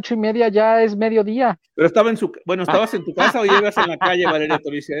temprano, 8:30, ya es mediodía. Pero ¿estabas en tu casa o ibas en la calle, Valeria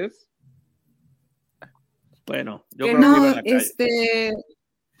Torices? Bueno, yo creo que iba en la calle.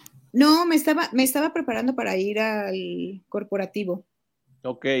 No, me estaba preparando para ir al corporativo.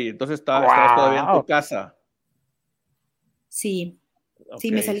 Ok, entonces estabas todavía en tu casa. Sí, Okay,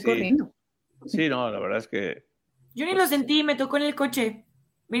 sí, me salí corriendo. Sí, no, la verdad es que... Yo ni lo sentí, me tocó en el coche.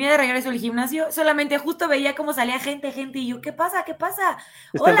 Venía de regreso al gimnasio, solamente justo veía cómo salía gente, y yo, ¿qué pasa?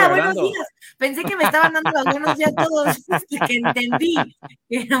 Hola, buenos días. Pensé que me estaban dando los buenos días a todos, que entendí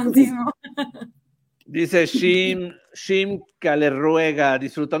que era un sismo. Dice Shim Calerruega,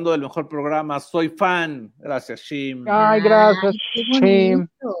 disfrutando del mejor programa, soy fan. Gracias, Shim. Ay, gracias, Shim.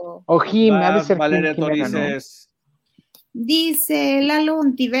 O Jim, ha de ser Valeria Jim, Torices. ¿No? Dice Lalo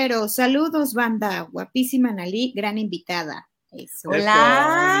Ontivero, saludos, banda, guapísima Analí, gran invitada. Eso.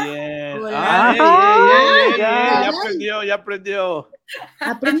 Hola. Hola. Ya aprendió.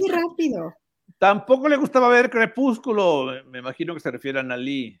 Aprende rápido. Tampoco le gustaba ver Crepúsculo. Me imagino que se refiere a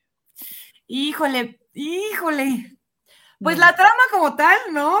Analí. Híjole. Pues la trama como tal,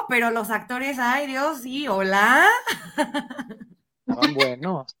 ¿no? Pero los actores, ay Dios, sí, hola. Son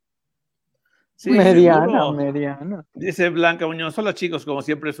buenos. Sí, mediano. Dice Blanca Muñoz, hola chicos, como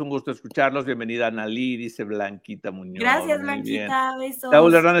siempre es un gusto escucharlos, bienvenida Analí, dice Blanquita Muñoz. Gracias, Blanquita, besos.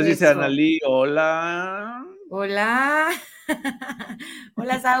 Saúl Hernández dice Analí, hola. Hola,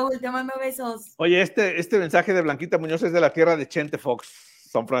 Saúl, te mando besos. Oye, este mensaje de Blanquita Muñoz es de la tierra de Chente Fox,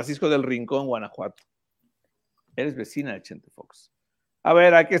 San Francisco del Rincón, Guanajuato. Eres vecina de Chente Fox. A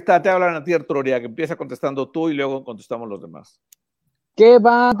ver, aquí está, te hablan a ti, Arturia, que empieza contestando tú y luego contestamos los demás. ¿Qué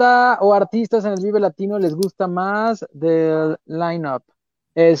banda o artistas en el Vive Latino les gusta más del line-up?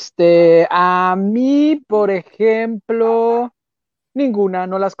 A mí, por ejemplo, ninguna,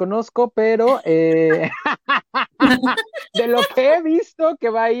 no las conozco, pero de lo que he visto que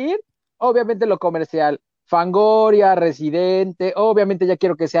va a ir, obviamente lo comercial, Fangoria, Residente, obviamente ya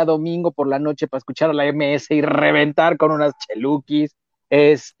quiero que sea domingo por la noche para escuchar a la MS y reventar con unas chelukis.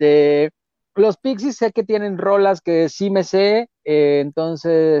 Los Pixies sé que tienen rolas que sí me sé,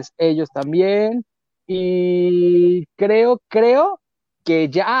 entonces ellos también. Y creo que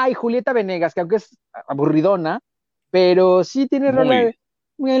ya, hay Julieta Venegas, que aunque es aburridona, pero sí tiene rola Muy. de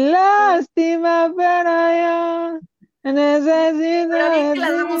 "Qué lástima, pero yo necesito Pero bien que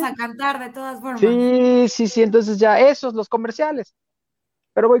las vamos decir". a cantar de todas formas. Sí, entonces ya esos, los comerciales.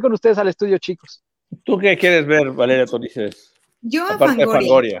 Pero voy con ustedes al estudio, chicos. ¿Tú qué quieres ver, Valeria Torices? Yo a Aparte de Fangoria.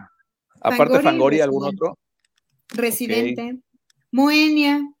 Fangoria. Aparte de Fangoria y Fangoria, ¿algún Residente. otro? Residente.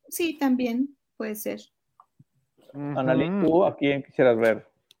 Moenia, sí, también puede ser. Analí, ¿tú a quién quisieras ver?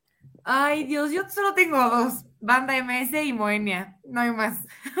 Ay, Dios, yo solo tengo dos, Banda MS y Moenia, no hay más.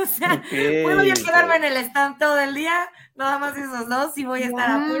 O sea, Ok. puedo yo quedarme en el stand todo el día, nada más esos dos, y voy a estar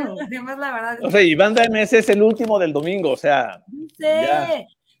a puro. Además, la verdad es O sea, y Banda MS es el último del domingo, o sea, no ya. sé.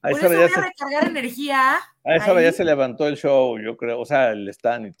 A Por esa eso hora voy ya a recargar energía. a esa hora ahí. ya se levantó el show, yo creo, o sea, el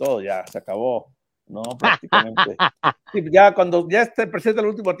stand y todo, ya se acabó, ¿no? Prácticamente. Sí, ya cuando ya se presenta el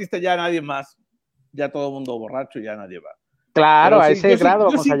último artista, ya nadie más, ya todo el mundo borracho, ya nadie va. Claro, Pero a sí, ese grado yo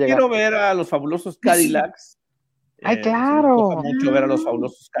vamos a sí llegar. quiero ver a los fabulosos Cadillacs. ¡Ay, Se me antoja claro! mucho ver a los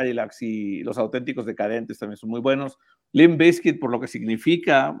fabulosos Cadillacs y los auténticos decadentes también son muy buenos. Limp Bizkit por lo que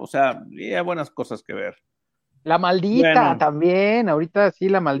significa, o sea, hay buenas cosas que ver. La maldita Bueno, también, ahorita sí,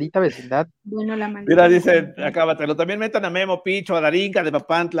 la maldita vecindad. Bueno, la maldita. mira, dice, acábatelo. También metan a Memo Picho, a Darinka de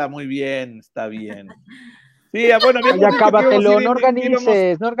Papantla, muy bien, está bien. Sí, bueno, habíamos Ya dicho que íbamos a cábatelo, ir, no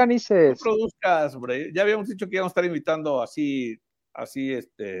organices, no no organices. produzcas, hombre. Ya habíamos dicho que íbamos a estar invitando así,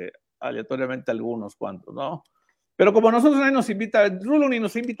 aleatoriamente a algunos cuantos, ¿no? Pero como nosotros nadie nos invita, Rulo ni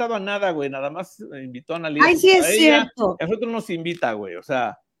nos ha invitado a nada, güey, nada más invitó a Analí Ay, sí a es ella, cierto. a nosotros nos invita, güey, o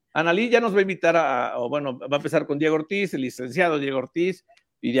sea, Analí ya nos va a invitar o bueno, va a empezar con Diego Ortiz, el licenciado Diego Ortiz,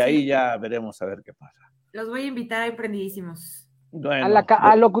 y de ahí ya veremos a ver qué pasa. Los voy a invitar ahí prendidísimos. Bueno,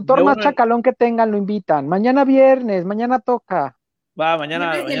 Al locutor más chacalón que tengan lo invitan. Mañana viernes, mañana toca.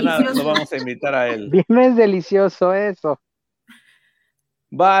 mañana lo vamos a invitar a él. Viernes delicioso, eso.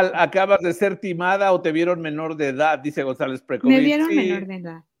 Val, ¿acabas de ser timada o te vieron menor de edad? Dice González Precovid. Me vieron menor de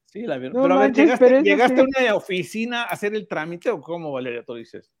edad. Sí, la vieron. No Pero a ver, manches, ¿llegaste sí. a una oficina a hacer el trámite o cómo, Valeria, tú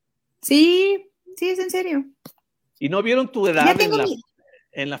dices? Sí, es en serio. ¿Y no vieron tu edad Ya tengo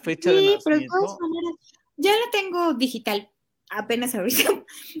en la fecha de nacimiento? Pero de todas maneras, ya la tengo digital, apenas ahorita.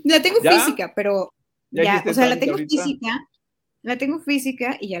 La tengo ¿Ya? física, pero ¿Ya o sea, la tengo ahorita?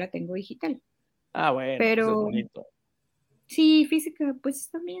 física y ya la tengo digital. Ah, bueno, pero pues es bonito. Sí, física, pues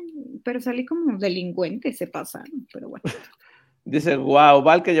está bien, pero salí como delincuente, se pasaron, pero bueno. Dice, wow,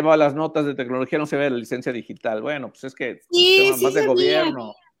 Val que llevaba las notas de tecnología no se ve la licencia digital. Bueno, pues es que Sí, más de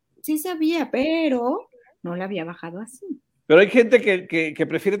gobierno. Sí sabía, pero no la había bajado así. Pero hay gente que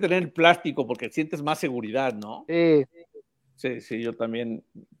prefiere tener el plástico porque sientes más seguridad, ¿no? Sí, yo también.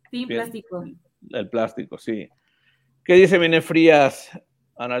 Sí, plástico. El plástico, sí. ¿Qué dice Mene Frías,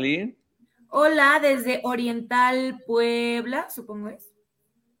 Analí? Hola, desde Oriental Puebla, supongo es.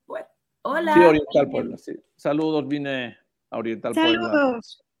 Hola. Sí, Oriental Puebla, sí. Saludos, vine a Oriental Puebla.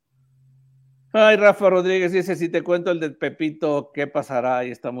 Saludos. Ay, Rafa Rodríguez dice, si te cuento el de Pepito, ¿qué pasará?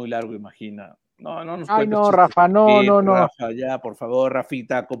 Y está muy largo, imagina. No nos Ay, cuentes no, chistes, Rafa, no. Rafa, ya, por favor,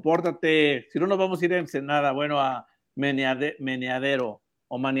 Rafita, compórtate. Si no, nos vamos a ir a Ensenada, bueno, a Meneadero,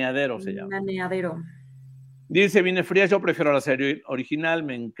 o Maniadero se llama. Meneadero. Dice, Vine Frías, yo prefiero la serie original,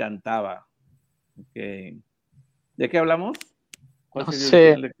 me encantaba. Okay. ¿De qué hablamos? ¿Cuál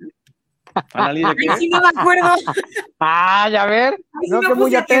serie? ¿Analí de qué? Ay, sí, no me acuerdo. A ver. Ay, No, que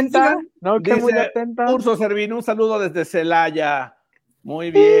muy atenta. No, que muy atenta. Urso Servín, un saludo desde Celaya. Muy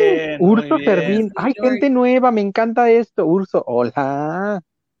bien. Urso muy bien. Servín. Ay, gente nueva, me encanta esto. Urso, hola.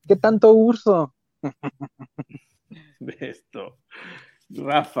 ¿Qué tanto Urso? De esto.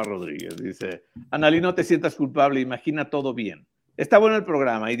 Rafa Rodríguez dice, Analí, no te sientas culpable, imagina todo bien. Está bueno el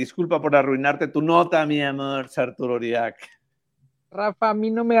programa y disculpa por arruinarte tu nota, mi amor, Arturo Oriac. Rafa, a mí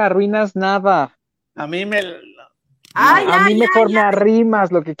no me arruinas nada. A mí me... a mí mejor me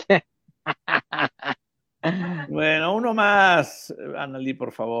arrimas lo que quieras. Bueno, uno más, Analí,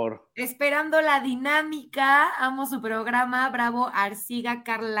 por favor. Esperando la dinámica, amo su programa, bravo Arciga,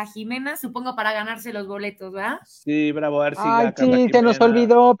 Carla Jimena, supongo para ganarse los boletos, ¿verdad? Sí, bravo Arciga, Ay, Carla sí, Jimena. se nos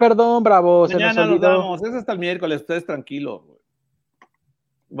olvidó, perdón, bravo, Mañana se nos olvidó. nos vamos, es hasta el miércoles, ustedes tranquilos.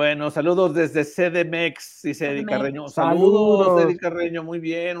 Bueno, saludos desde CDMX, dice Eddie Carreño. Saludos, Eddie Carreño, muy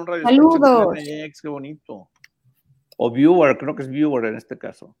bien, un radio saludos. CDMX, qué bonito. O viewer, creo que es viewer en este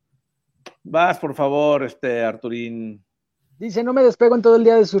caso. Vas, por favor, Arturín. Dice, no me despego en todo el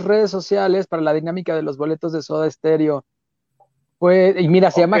día de sus redes sociales para la dinámica de los boletos de Soda Stereo. Pues, y mira,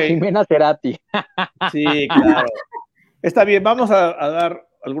 se llama Jimena Cerati. Sí, claro. Está bien, vamos a dar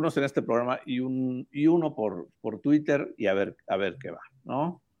algunos en este programa y uno por Twitter y a ver qué va,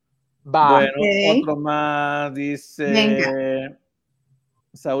 ¿no? Va. Bueno, otro más, dice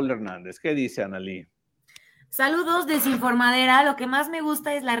Saúl Hernández. ¿Qué dice Analí? Saludos, Desinformadera. Lo que más me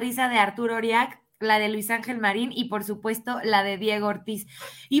gusta es la risa de Arturo Oriac, la de Luis Ángel Marín y, por supuesto, la de Diego Ortiz.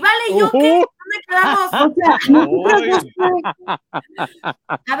 Y vale, ¿yo qué? ¿Dónde quedamos?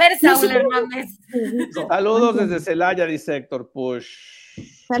 A ver, Saúl Hernández. Saludos desde Celaya, dice Héctor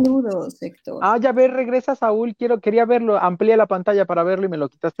Push. Saludos, Héctor. Ah, ya ves, regresa Saúl, quería verlo, amplía la pantalla para verlo y me lo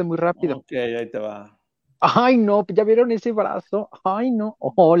quitaste muy rápido. Ok, ahí te va. Ay, no, ¿ya vieron ese brazo? Ay, no.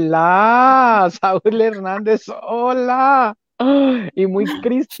 Hola, Saúl Hernández, hola. Y muy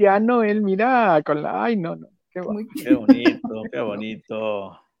cristiano él, mira, ay, no. Qué bonito, qué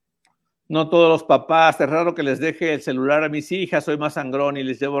bonito. No todos los papás, es raro que les deje el celular a mis hijas, soy más sangrón y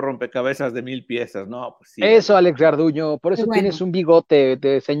les llevo rompecabezas de 1000 piezas. No, pues sí. Eso, Alex Garduño, por eso tienes un bigote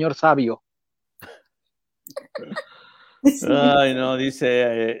de señor sabio. Sí. Ay, no,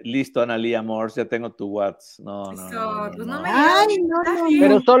 dice, listo, Analí, amor, ya tengo tu WhatsApp. No. Pues no me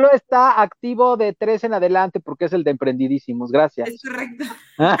Pero solo está activo de 3 en adelante porque es el de Emprendidísimos, gracias. Es correcto.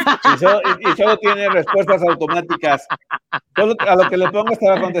 Y solo tiene respuestas automáticas. Solo a lo que le pongas te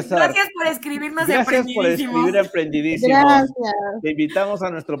va a contestar. Gracias por escribirnos Emprendidísimos. Gracias por escribir Emprendidísimos. Gracias. Te invitamos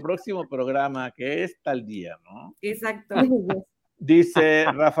a nuestro próximo programa, que es tal día, ¿no? Exacto. Dice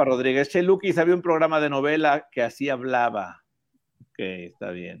Rafa Rodríguez, Che Luquis, había un programa de novela que así hablaba. Ok, está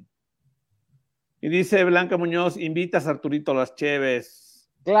bien. Y dice Blanca Muñoz, invitas a Arturito a las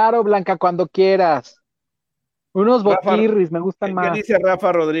cheves. Claro, Blanca, cuando quieras. Unos boquirris, me gustan más. ¿Qué dice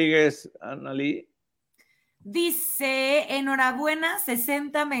Rafa Rodríguez, Analí? Dice, enhorabuena,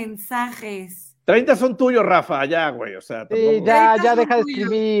 60 mensajes. 30 son tuyos, Rafa, ya, güey, o sea. Sí, ya deja de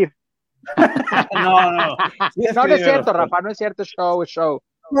escribir. No. Sí, no es cierto, Rafa, no es cierto, show.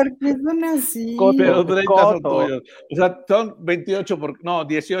 ¿Por qué son así? Pero 30 son tuyos. O sea, son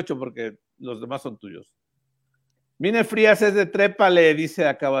 18 porque los demás son tuyos. Mine Frías es de Trépale, dice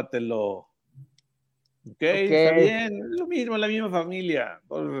acábatelo. Ok, está bien, es lo mismo, la misma familia,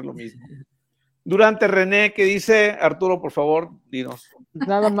 todo es lo mismo. Durante René, ¿qué dice? Arturo, por favor, dinos.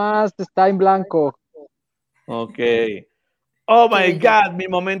 Nada más está en blanco. Ok. Oh my God, mi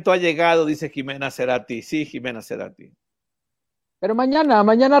momento ha llegado, dice Jimena Cerati. Sí, Jimena Cerati. Pero mañana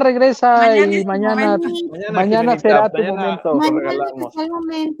regresa y mañana será tu momento. Mañana será el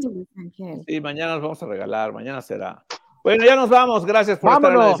momento, Luis Ángel. Sí, mañana nos vamos a regalar, mañana será. Bueno, ya nos vamos. Gracias por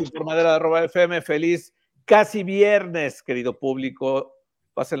estar en la Desinformadera de @FM. Feliz casi viernes, querido público.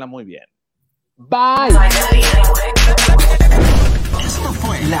 Pásenla muy bien. Bye. Esto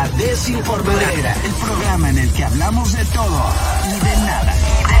fue La Desinformadera, el programa en el que hablamos de todo y de nada.